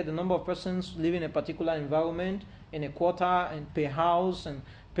persons, get the number of persons living in a particular environment, in a quarter, and per house, and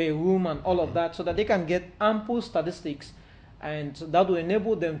per room, and all of that, so that they can get ample statistics, and that will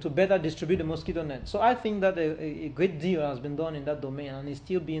enable them to better distribute the mosquito net. So I think that a great deal has been done in that domain, and is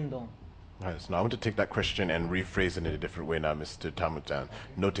still being done. Right, so now I want to take that question and rephrase it in a different way now, Mr. Tamutan,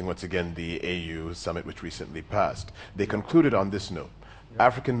 noting once again the AU summit which recently passed. They concluded on this note: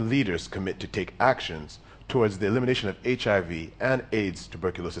 African leaders commit to take actions towards the elimination of HIV and AIDS,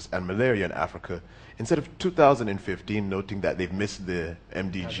 tuberculosis, and malaria in Africa. Instead of 2015, noting that they've missed the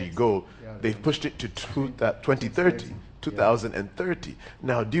MDG goal, they've pushed it to 2030.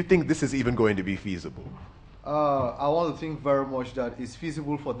 Now, do you think this is even going to be feasible? I want to think very much that it's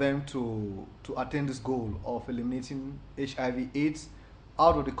feasible for them to attain this goal of eliminating HIV/AIDS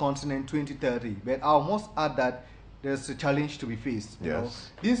out of the continent 2030. But I must add that there's a challenge to be faced. You know?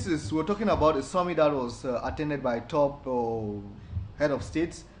 We're talking about a summit that was attended by top head of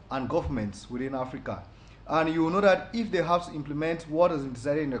states and governments within Africa. And you will know that if they have to implement what has been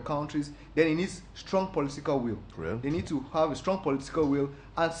decided in their countries, then it needs strong political will. Really? They need to have a strong political will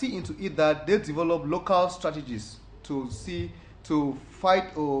and see into it that they develop local strategies to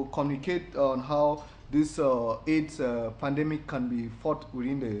fight or communicate on how this AIDS pandemic can be fought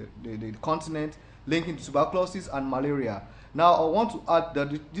within the continent, linking to tuberculosis and malaria. Now, I want to add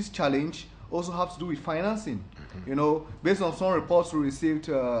that this challenge also has to do with financing. You know, based on some reports we received,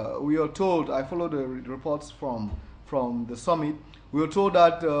 we are told, I followed the reports from the summit, we were told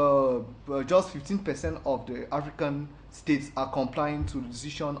that just 15% of the African states are complying to the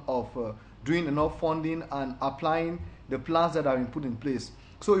decision of doing enough funding and applying the plans that have been put in place.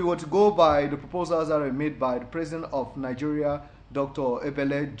 So we were to go by the proposals that are made by the President of Nigeria, Dr.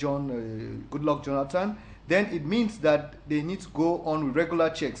 Ebele John Goodluck Jonathan, then it means that they need to go on with regular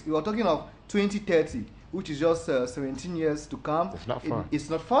checks. We are talking of 2030, which is just 17 years to come. It's not far. It's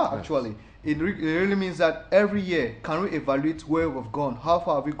not far, actually. It really means that every year, can we evaluate where we've gone? How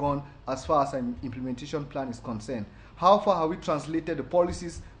far have we gone as far as an implementation plan is concerned? How far have we translated the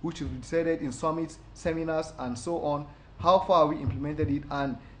policies which we've decided in summits, seminars, and so on? How far have we implemented it?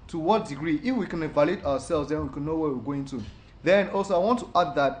 And to what degree? If we can evaluate ourselves, then we can know where we're going to. Then also, I want to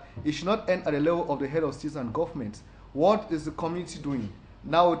add that it should not end at the level of the head of states and governments. What is the community doing?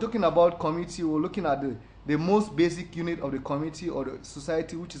 Now we're talking about community, we're looking at the most basic unit of the community or the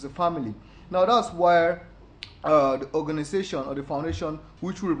society, which is a family. Now that's where the organization or the foundation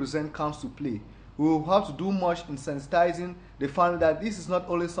which we represent comes to play. We will have to do much in sensitizing the family that this is not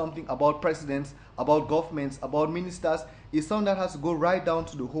only something about presidents, about governments, about ministers. It's something that has to go right down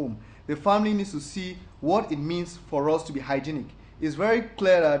to the home. The family needs to see what it means for us to be hygienic. It's very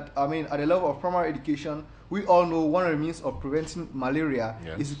clear that, I mean, at the level of primary education, we all know one of the means of preventing malaria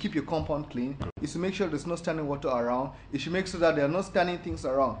Yes. is to keep your compound clean, is to make sure there's no standing water around, is to make sure that there are no standing things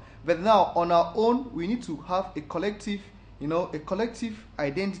around. But now, on our own, we need to have a collective, a collective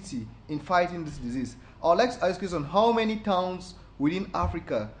identity in fighting this disease. I would like to ask you on how many towns within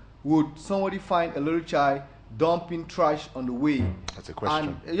Africa would somebody find a little child dumping trash on the way? That's a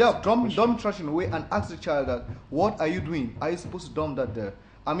question. And dumping trash on the way and ask the child that, what are you doing? Are you supposed to dump that there?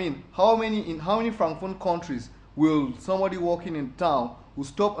 I mean, how many Francophone countries will somebody walking in town will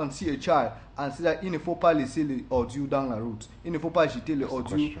stop and see a child and say that il ne faut pas laisser les ordures dans la route, il ne faut pas jeter les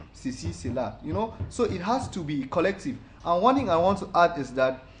ordures ceci, cela, So it has to be collective. And one thing I want to add is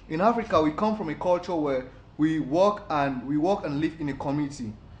that in Africa we come from a culture where we work and live in a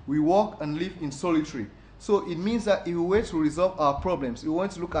community. We work and live in solitary. So it means that if we were to resolve our problems, if we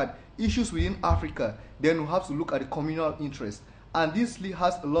want to look at issues within Africa, then we have to look at the communal interest. And this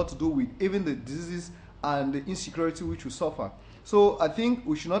has a lot to do with even the diseases and the insecurity which we suffer. So I think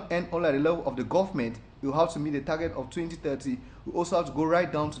we should not end only at the level of the government. We have to meet the target of 2030. We also have to go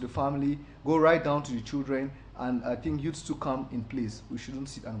right down to the family, go right down to the children, and I think youths to come in place. We shouldn't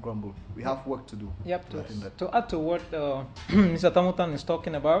sit and grumble. We have work to do. Yep. To add to what Mr. Tamutan is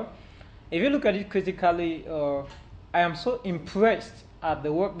talking about, if you look at it critically, I am so impressed at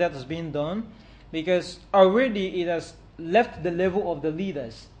the work that is being done, because already it has left the level of the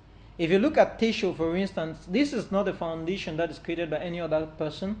leaders. If you look at Tesho, for instance, this is not a foundation that is created by any other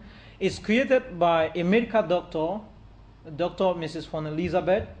person. It's created by a medical doctor, Dr. Mrs. Von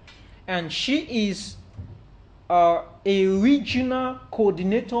Elizabeth, and she is a regional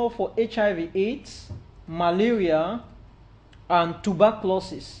coordinator for HIV/AIDS, malaria, and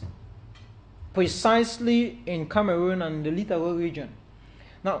tuberculosis, precisely in Cameroon and the Littoral region.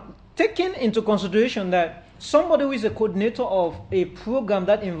 Now, taking into consideration that somebody who is a coordinator of a program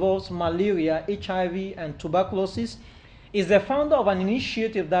that involves malaria, HIV, and tuberculosis is the founder of an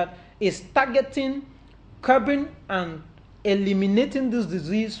initiative that is targeting, curbing, and eliminating this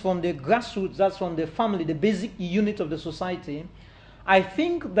disease from the grassroots, that's from the family, the basic unit of the society. I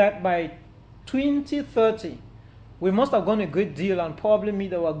think that by 2030, we must have gone a great deal and probably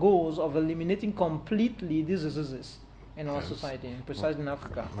meet our goals of eliminating completely these diseases in our society, precisely in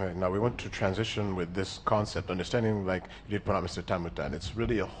Africa. Right. Now we want to transition with this concept, understanding, like you did point out, Mr. Tamutan, it's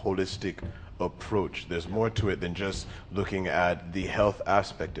really a holistic approach. There's more to it than just looking at the health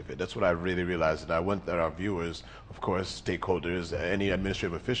aspect of it. That's what I really realized, and I want that our viewers, of course, stakeholders, any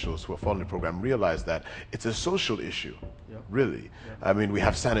administrative officials who are following the program realize that it's a social issue. Yep. Really. Yep. I mean, we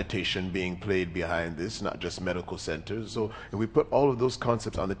have sanitation being played behind this, not just medical centers. So if we put all of those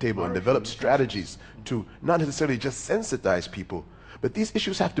concepts on the table and develop strategies to not necessarily just sensitize people, but these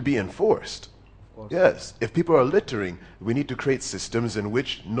issues have to be enforced. Yes, if people are littering, we need to create systems in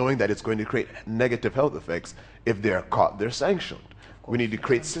which, knowing that it's going to create negative health effects, if they're caught, they're sanctioned. We need to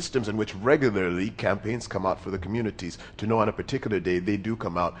create systems in which regularly campaigns come out for the communities to know on a particular day they do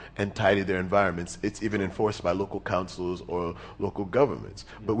come out and tidy their environments. It's even enforced by local councils or local governments.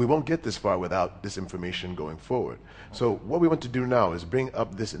 But we won't get this far without this information going forward. So what we want to do now is bring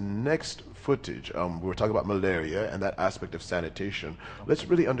up this next footage. We're talking about malaria and that aspect of sanitation. Let's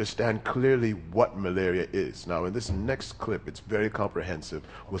really understand clearly what malaria is. Now in this next clip, it's very comprehensive.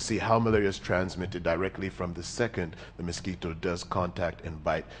 We'll see how malaria is transmitted directly from the second the mosquito does contact and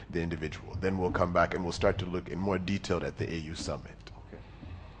bite the individual. Then we'll come back and we'll start to look in more detail at the AU summit.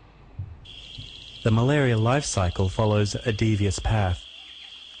 The malaria life cycle follows a devious path,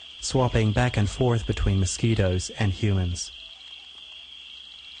 swapping back and forth between mosquitoes and humans.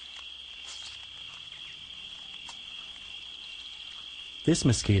 This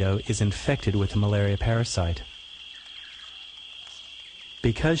mosquito is infected with the malaria parasite.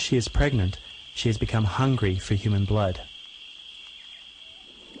 Because she is pregnant, she has become hungry for human blood.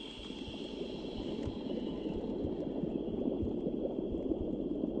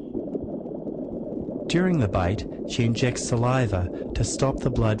 During the bite, she injects saliva to stop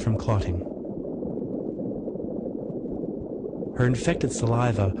the blood from clotting. Her infected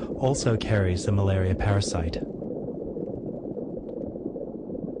saliva also carries the malaria parasite.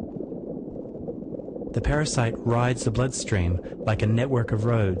 The parasite rides the bloodstream like a network of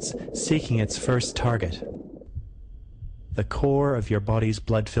roads, seeking its first target, the core of your body's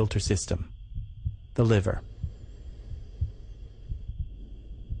blood filter system, the liver.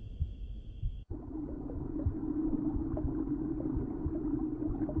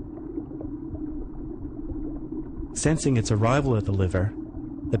 Sensing its arrival at the liver,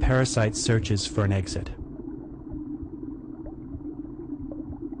 the parasite searches for an exit.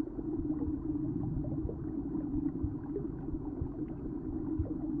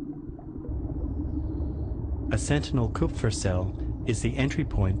 A sentinel Kupfer cell is the entry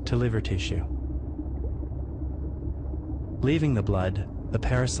point to liver tissue. Leaving the blood, the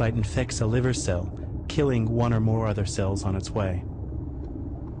parasite infects a liver cell, killing one or more other cells on its way.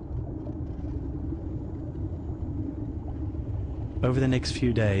 Over the next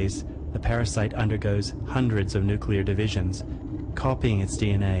few days, the parasite undergoes hundreds of nuclear divisions, copying its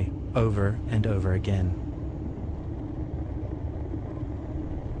DNA over and over again.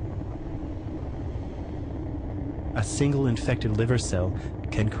 A single infected liver cell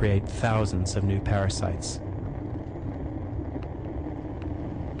can create thousands of new parasites.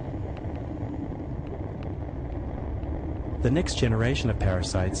 The next generation of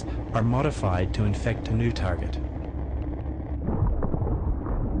parasites are modified to infect a new target: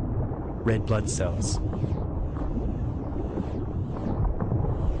 red blood cells.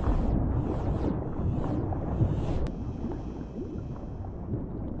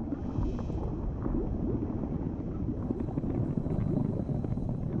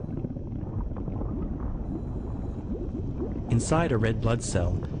 Inside a red blood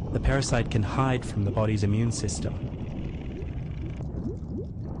cell, the parasite can hide from the body's immune system.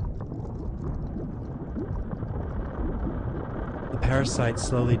 The parasite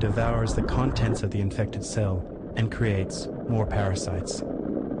slowly devours the contents of the infected cell and creates more parasites.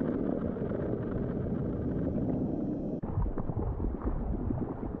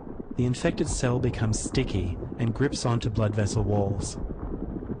 The infected cell becomes sticky and grips onto blood vessel walls.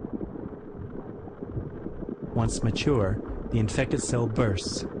 Once mature, the infected cell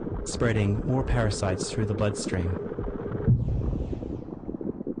bursts, spreading more parasites through the bloodstream.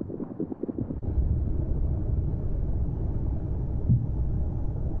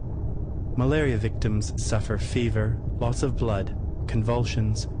 Malaria victims suffer fever, loss of blood,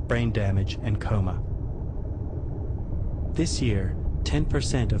 convulsions, brain damage, and coma. This year,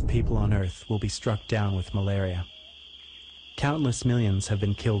 10% of people on Earth will be struck down with malaria. Countless millions have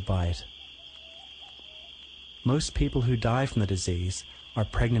been killed by it. Most people who die from the disease are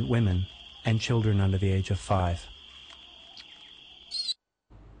pregnant women and children under the age of 5.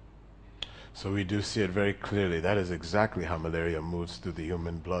 So we do see it very clearly. That is exactly how malaria moves through the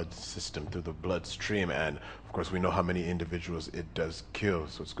human blood system, through the bloodstream. And of course, we know how many individuals it does kill.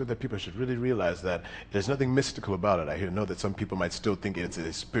 So it's good that people should really realize that there's nothing mystical about it. I know that some people might still think it's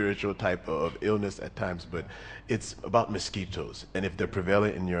a spiritual type of illness at times, but it's about mosquitoes. And if they're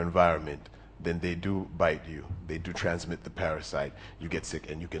prevalent in your environment, then they do bite you. They do transmit the parasite. You get sick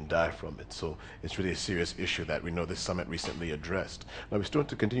and you can die from it. So it's really a serious issue that we know this summit recently addressed. Now we're still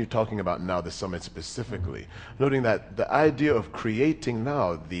to continue talking about now the summit specifically, noting that the idea of creating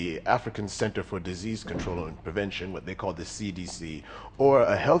now the African Center for Disease Control and Prevention, what they call the CDC, or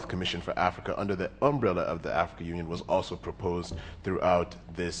a health commission for Africa under the umbrella of the African Union was also proposed throughout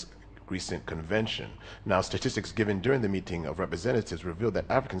this recent convention. Now, statistics given during the meeting of representatives revealed that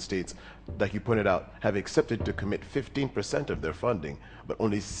African states, like you pointed out, have accepted to commit 15% of their funding, but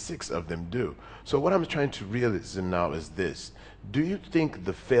only 6 of them do. So what I'm trying to realize now is this: do you think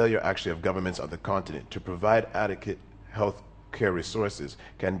the failure actually of governments on the continent to provide adequate health care resources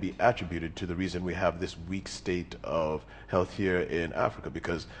can be attributed to the reason we have this weak state of health here in Africa?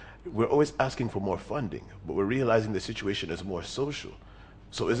 Because we're always asking for more funding, but we're realizing the situation is more social.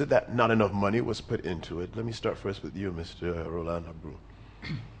 So is it that not enough money was put into it? Let me start first with you, Mr. Roland Abreu.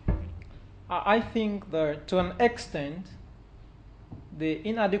 I think that to an extent, the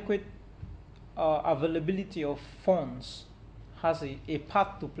inadequate availability of funds has a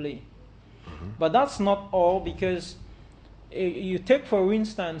part to play. But that's not all, because you take, for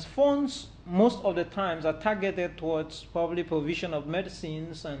instance, funds most of the times are targeted towards probably provision of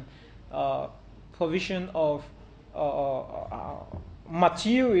medicines and provision of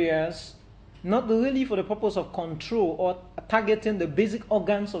materials, not really for the purpose of control or targeting the basic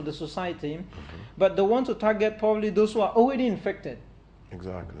organs of the society, but they want to target probably those who are already infected.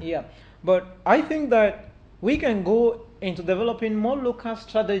 Exactly. Yeah. But I think that we can go into developing more local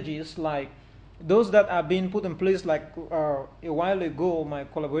strategies like those that are being put in place. Like a while ago, my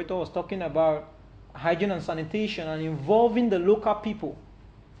collaborator was talking about hygiene and sanitation and involving the local people.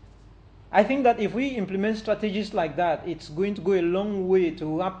 I think that if we implement strategies like that, it's going to go a long way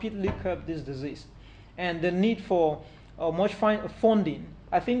to rapidly curb this disease. And the need for much funding,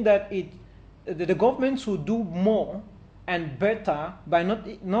 I think that the governments will do more and better by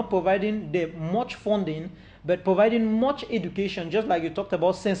not providing the much funding, but providing much education, just like you talked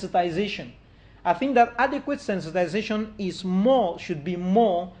about sensitization. I think that adequate sensitization should be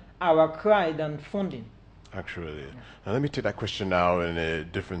more our cry than funding. Actually. Now let me take that question now in a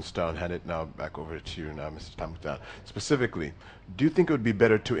different style and hand it now back over to you now, Mr. Tamutan. Specifically, do you think it would be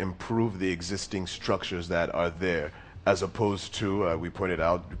better to improve the existing structures that are there as opposed to, we pointed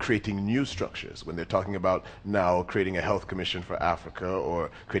out, creating new structures when they're talking about now creating a health commission for Africa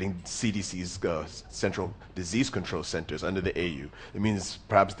or creating CDC's Central Disease Control Centers under the AU? It means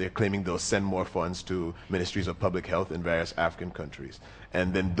perhaps they're claiming they'll send more funds to ministries of public health in various African countries.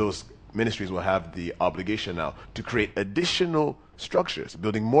 And then those ministries will have the obligation now to create additional structures,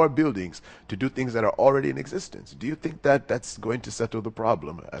 building more buildings to do things that are already in existence. Do you think that that's going to settle the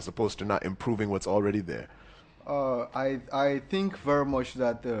problem as opposed to not improving what's already there? I think very much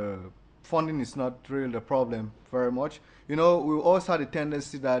that funding is not really the problem very much. You know, we also had a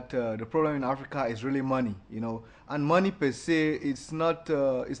tendency that the problem in Africa is really money, you know, and money per se, it's not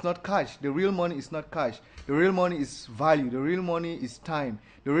cash. The real money is not cash. The real money is value. The real money is time.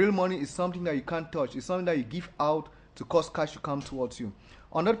 The real money is something that you can't touch. It's something that you give out to cause cash to come towards you.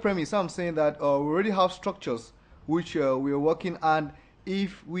 On that premise, I'm saying that we already have structures which we are working, and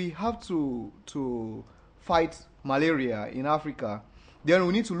if we have to fight malaria in Africa, then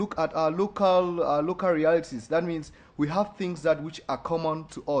we need to look at our local realities. That means we have things that which are common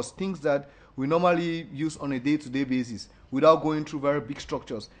to us, things that we normally use on a day-to-day basis without going through very big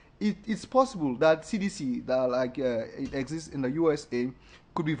structures. It's possible that CDC, that it exists in the USA,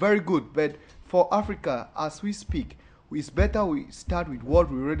 could be very good, but for Africa, as we speak, it's better we start with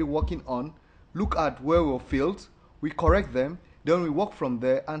what we're already working on, look at where we're failed, we correct them, then we work from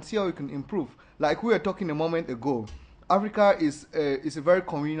there and see how we can improve. Like we were talking a moment ago, Africa is a very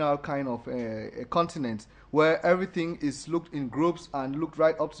communal kind of a continent where everything is looked in groups and looked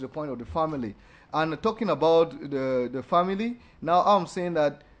right up to the point of the family. And talking about the family, now I'm saying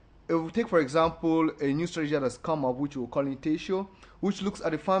that if we take, for example, a new strategy that has come up, which we'll call Intatio, which looks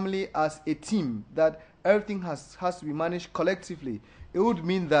at the family as a team, that everything has to be managed collectively. It would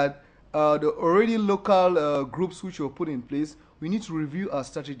mean that the already local groups which were put in place, we need to review our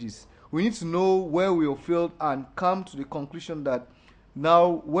strategies. We need to know where we have failed and come to the conclusion that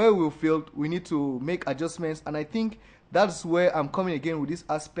now where we have failed, we need to make adjustments. And I think that's where I'm coming again with this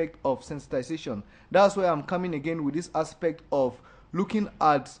aspect of sensitization. That's where I'm coming again with this aspect of looking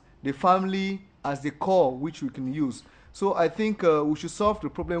at the family as the core which we can use. So I think we should solve the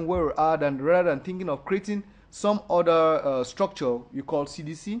problem where we are, and rather than thinking of creating some other structure you call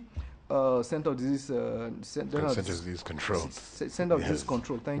CDC, Center of Disease Control. Center of Disease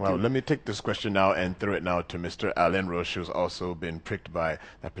Control. Thank you. Well, let me take this question now and throw it now to Mr. Alain Roche, who's also been pricked by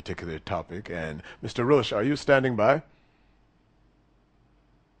that particular topic. And Mr. Roche, are you standing by?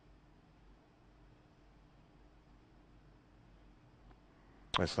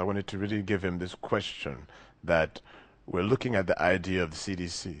 Yes, I wanted to really give him this question that we're looking at the idea of the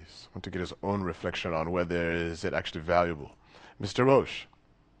CDCs. I want to get his own reflection on whether is it actually valuable. Mr. Roche.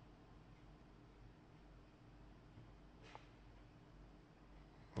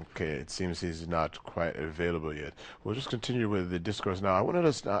 Okay, it seems he's not quite available yet. We'll just continue with the discourse now. I wanted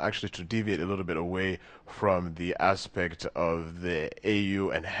us now actually to deviate a little bit away from the aspect of the AU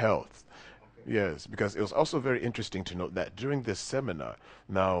and health. Yes, because it was also very interesting to note that during this seminar,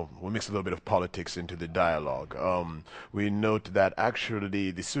 now we'll mix a little bit of politics into the dialogue. We note that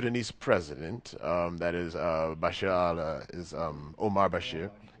actually the Sudanese president, that is Omar Bashir.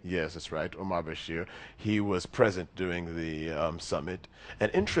 Yes, that's right, Omar Bashir. He was present during the summit.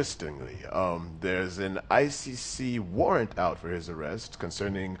 And interestingly, there's an ICC warrant out for his arrest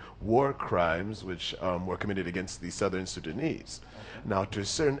concerning war crimes which were committed against the Southern Sudanese. Now, to a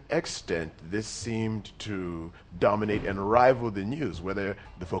certain extent, this seemed to dominate and rival the news, whether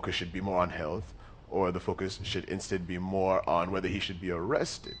the focus should be more on health or the focus should instead be more on whether he should be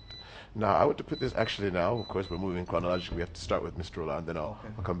arrested. Now, I want to put this actually now, of course, we're moving chronologically. We have to start with Mr. Roland, then I'll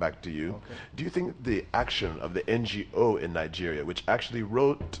come back to you. Okay. Do you think the action of the NGO in Nigeria, which actually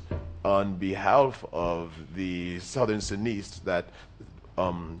wrote on behalf of the Southern Sudanese that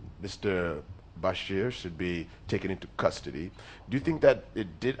Mr. Bashir should be taken into custody, do you think that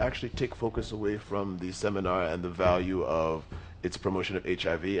it did actually take focus away from the seminar and the value of its promotion of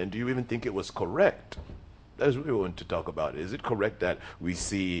HIV? And do you even think it was correct? That is what we want to talk about. Is it correct that we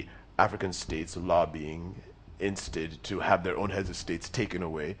see African states lobbying instead to have their own heads of states taken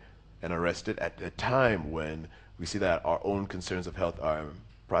away and arrested at a time when we see that our own concerns of health are a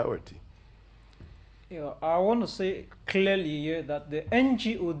priority? Yeah, I want to say clearly here that the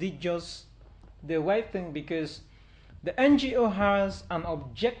NGO did just the right thing, because the NGO has an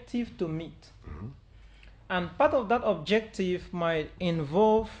objective to meet. And part of that objective might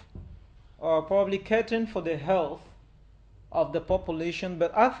involve probably catering for the health of the population,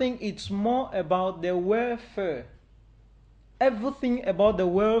 but I think it's more about the welfare. Everything about the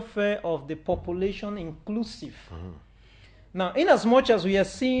welfare of the population inclusive. Now, in as much as we are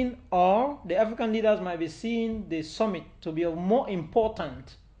seeing, or the African leaders might be seeing the summit to be of more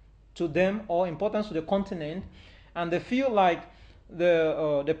important to them or importance to the continent, and they feel like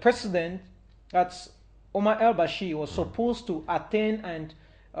the president, that's Omar al-Bashir, was supposed to attend, and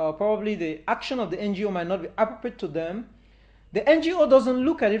probably the action of the NGO might not be appropriate to them. The NGO doesn't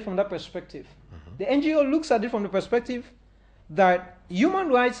look at it from that perspective. The NGO looks at it from the perspective that human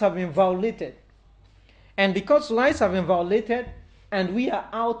rights have been violated. And because rights have been violated and we are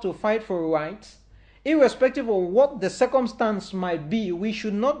out to fight for rights, irrespective of what the circumstance might be, we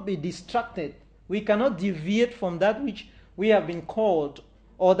should not be distracted. We cannot deviate from that which we have been called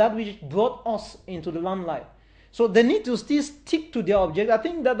or that which brought us into the limelight. So they need to still stick to their objective. I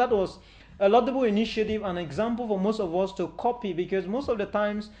think that that was a laudable initiative, an example for most of us to copy, because most of the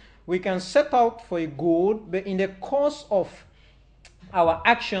times we can set out for a goal, but in the course of our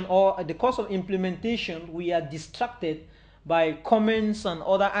action or the course of implementation, we are distracted by comments and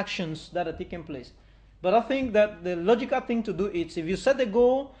other actions that are taking place. But I think that the logical thing to do is, if you set a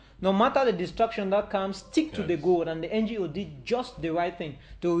goal, no matter the distraction that comes, stick to the goal. And the NGO did just the right thing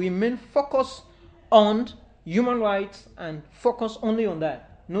to remain focused on human rights and focus only on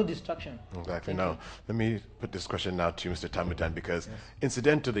that. No distraction. Exactly. Now, let me put this question now to you, Mr. Tamutan, because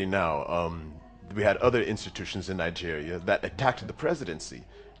incidentally now, we had other institutions in Nigeria that attacked the presidency,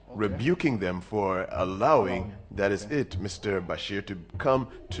 rebuking them for allowing, that is it, Mr. Bashir to come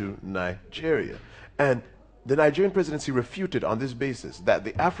to Nigeria. And the Nigerian presidency refuted on this basis that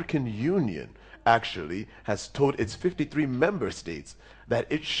the African Union actually has told its 53 member states that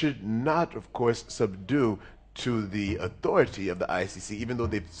it should not, of course, subdue to the authority of the ICC, even though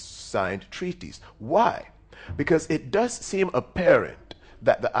they've signed treaties. Why? Because it does seem apparent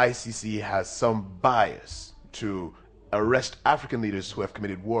that the ICC has some bias to arrest African leaders who have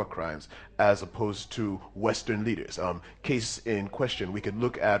committed war crimes as opposed to Western leaders. Case in question, we could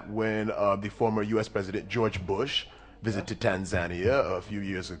look at when the former U.S. President George Bush visited Tanzania a few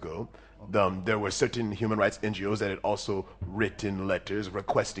years ago. There were certain human rights NGOs that had also written letters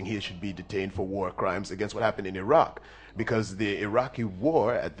requesting he should be detained for war crimes against what happened in Iraq, because the Iraqi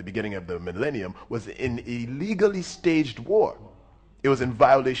war at the beginning of the millennium was an illegally staged war. It was in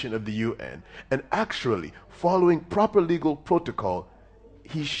violation of the UN. And actually, following proper legal protocol,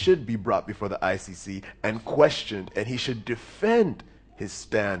 he should be brought before the ICC and questioned, and he should defend his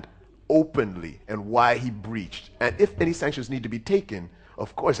stand openly and why he breached. And if any sanctions need to be taken,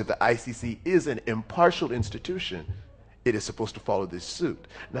 of course, if the ICC is an impartial institution, it is supposed to follow this suit.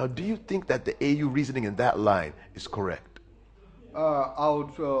 Now, do you think that the AU reasoning in that line is correct? We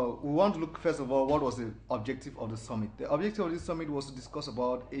want to look, first of all, what was the objective of the summit. The objective of this summit was to discuss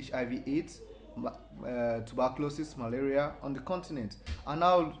about HIV/AIDS, tuberculosis, malaria on the continent. And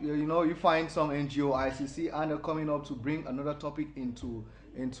now, you find some NGO, ICC, and they're coming up to bring another topic into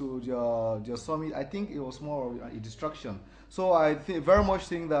your summit. I think it was more of a distraction. So I very much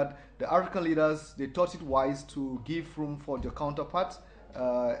think that the African leaders, they thought it wise to give room for their counterparts,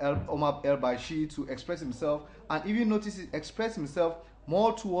 Omar al-Bashir, to express himself, and even notice he expressed himself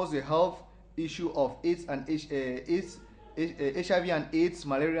more towards the health issue of AIDS and HIV and AIDS,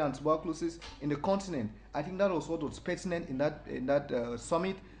 malaria and tuberculosis in the continent. I think that was what was pertinent in that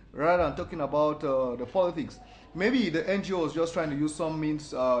summit, rather than talking about the politics. Maybe the NGO was just trying to use some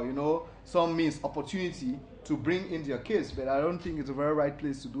means, opportunity to bring in their case, but I don't think it's a very right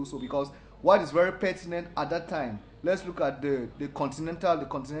place to do so, because what is very pertinent at that time, let's look at the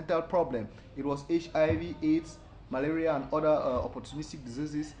continental problem. It was HIV, AIDS, malaria, and other opportunistic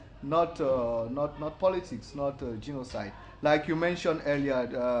diseases, not politics, not genocide. Like you mentioned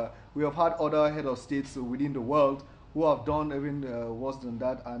earlier, we have had other head of states within the world who have done even worse than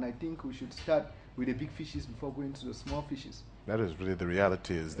that, and I think we should start with the big fishes before going to the small fishes. That is really the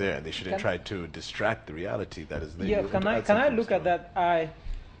reality is there, and they shouldn't try to distract the reality that is there. Yeah, can I look at that? I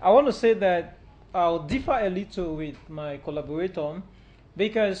want to say that I'll differ a little with my collaborator,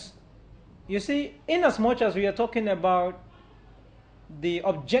 because you see, in as much as we are talking about the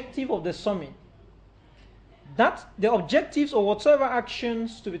objective of the summit, that the objectives or whatever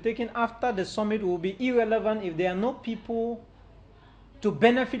actions to be taken after the summit will be irrelevant if there are no people to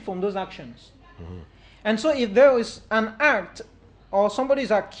benefit from those actions. And so if there is an act or somebody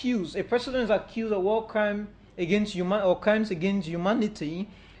is accused, a president is accused of war crime against crimes against humanity,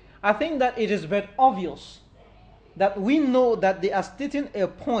 I think that it is very obvious that we know that they are stating a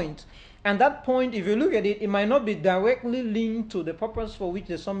point, and that point, if you look at it, it might not be directly linked to the purpose for which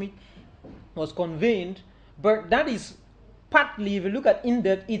the summit was convened, but that is partly, if you look at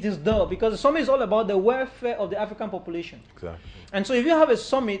in-depth, it is there because the summit is all about the welfare of the African population. Exactly. And so if you have a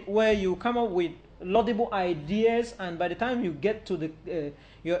summit where you come up with laudable ideas, and by the time you get to the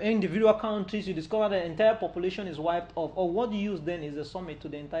your individual countries, you discover the entire population is wiped off, or what you use then is a summit to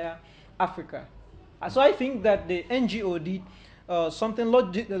the entire Africa. So I think that the NGO did something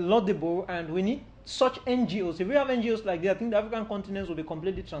laudable, and we need such NGOs. If we have NGOs like that, I think the African continent will be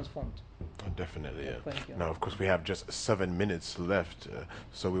completely transformed. Oh, definitely, yeah. Thank you. Now, of course, we have just 7 minutes left,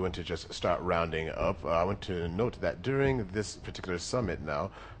 so we want to just start rounding up. I want to note that during this particular summit now,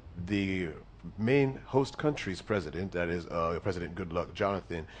 the main host country's president, that is President Goodluck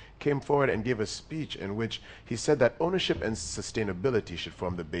Jonathan, came forward and gave a speech in which he said that ownership and sustainability should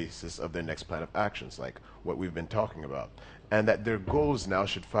form the basis of their next plan of actions, like what we've been talking about, and that their goals now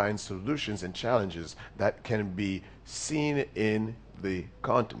should find solutions and challenges that can be seen in the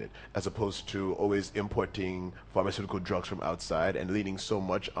continent, as opposed to always importing pharmaceutical drugs from outside and leaning so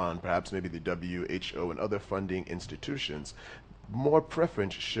much on perhaps maybe the WHO and other funding institutions. More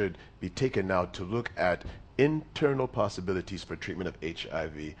preference should be taken now to look at internal possibilities for treatment of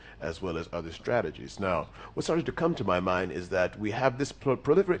HIV as well as other strategies. Now, what started to come to my mind is that we have this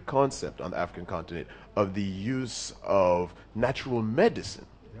proliferate concept on the African continent of the use of natural medicine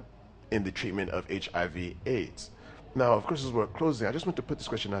in the treatment of HIV/AIDS. Now, of course, as we're closing, I just want to put this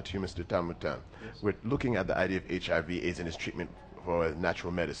question out to you, Mr. Tamutan. Yes. We're looking at the idea of HIV/AIDS and its treatment for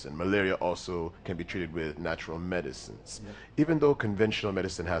natural medicine. Malaria also can be treated with natural medicines. Yep. Even though conventional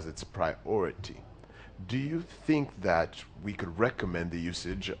medicine has its priority, do you think that we could recommend the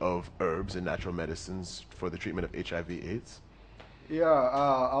usage of herbs and natural medicines for the treatment of HIV/AIDS? Yeah,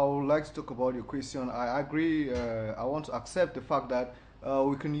 I would like to talk about your question. I agree. I want to accept the fact that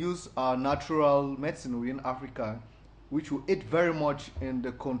we can use natural medicine within Africa, which will aid very much in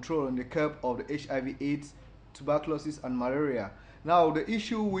the control and the curb of the HIV/AIDS, tuberculosis, and malaria. Now, the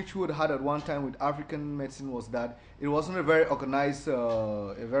issue which we had at one time with African medicine was that it wasn't a very organized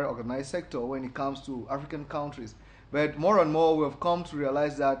sector when it comes to African countries. But more and more, we have come to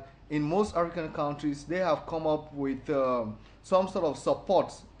realize that in most African countries, they have come up with some sort of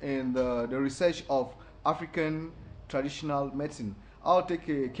support in the research of African traditional medicine. I'll take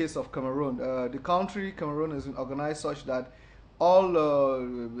a case of Cameroon. The country, Cameroon, has been organized such that all,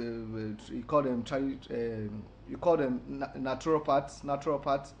 you call them naturopaths,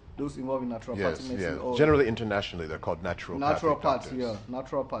 those involved in naturopathy medicine. Yes. Generally, internationally, they're called naturopaths.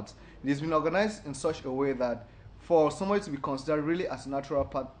 Naturopaths. It has been organized in such a way that for somebody to be considered really as a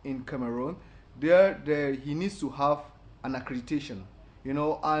naturopath in Cameroon, he needs to have an accreditation, you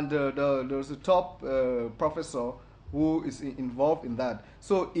know, and there's a top professor who is involved in that.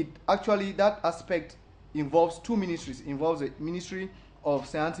 So that aspect involves two ministries. It involves the Ministry of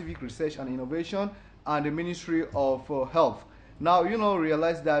Scientific Research and Innovation and the Ministry of Health. Now,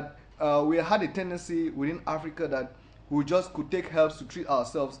 realize that we had a tendency within Africa that we just could take herbs to treat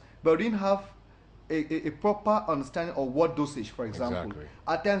ourselves, but we didn't have a proper understanding of what dosage, for example. Exactly.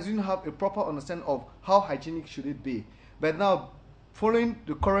 At times, we didn't have a proper understanding of how hygienic should it be. But now, following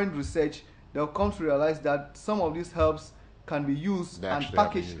the current research, they'll come to realize that some of these herbs can be used and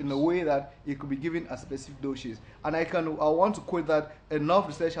packaged in a way that it could be given a specific dosage. And I want to quote that enough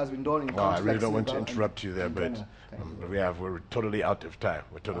research has been done in countries. I really don't want to interrupt you there, but we're totally out of time.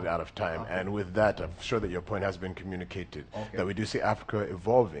 We're totally out of time. Okay. And with that, I'm sure that your point has been communicated, that we do see Africa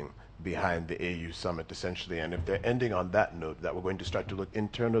evolving behind the AU summit, essentially. And if they're ending on that note, that we're going to start to look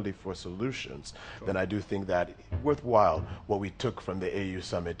internally for solutions, then I do think that worthwhile what we took from the AU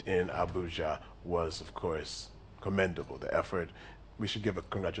summit in Abuja was, of course, commendable. The effort. We should give a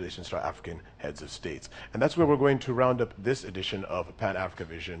congratulations to our African heads of states. And that's where we're going to round up this edition of Pan-Africa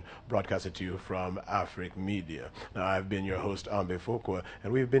Vision, broadcasted to you from AFRIQUE Media. Now, I've been your host, Ambe Fokwa,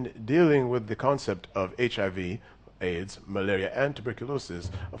 and we've been dealing with the concept of HIV, AIDS, malaria, and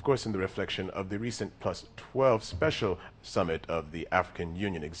tuberculosis, of course, in the reflection of the recent Plus 12 special summit of the African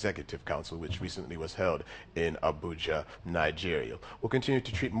Union Executive Council, which recently was held in Abuja, Nigeria. We'll continue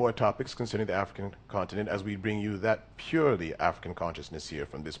to treat more topics concerning the African continent as we bring you that purely African consciousness here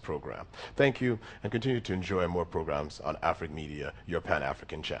from this program. Thank you, and continue to enjoy more programs on AFRIQUE Media, your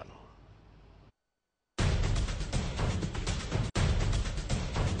Pan-African channel.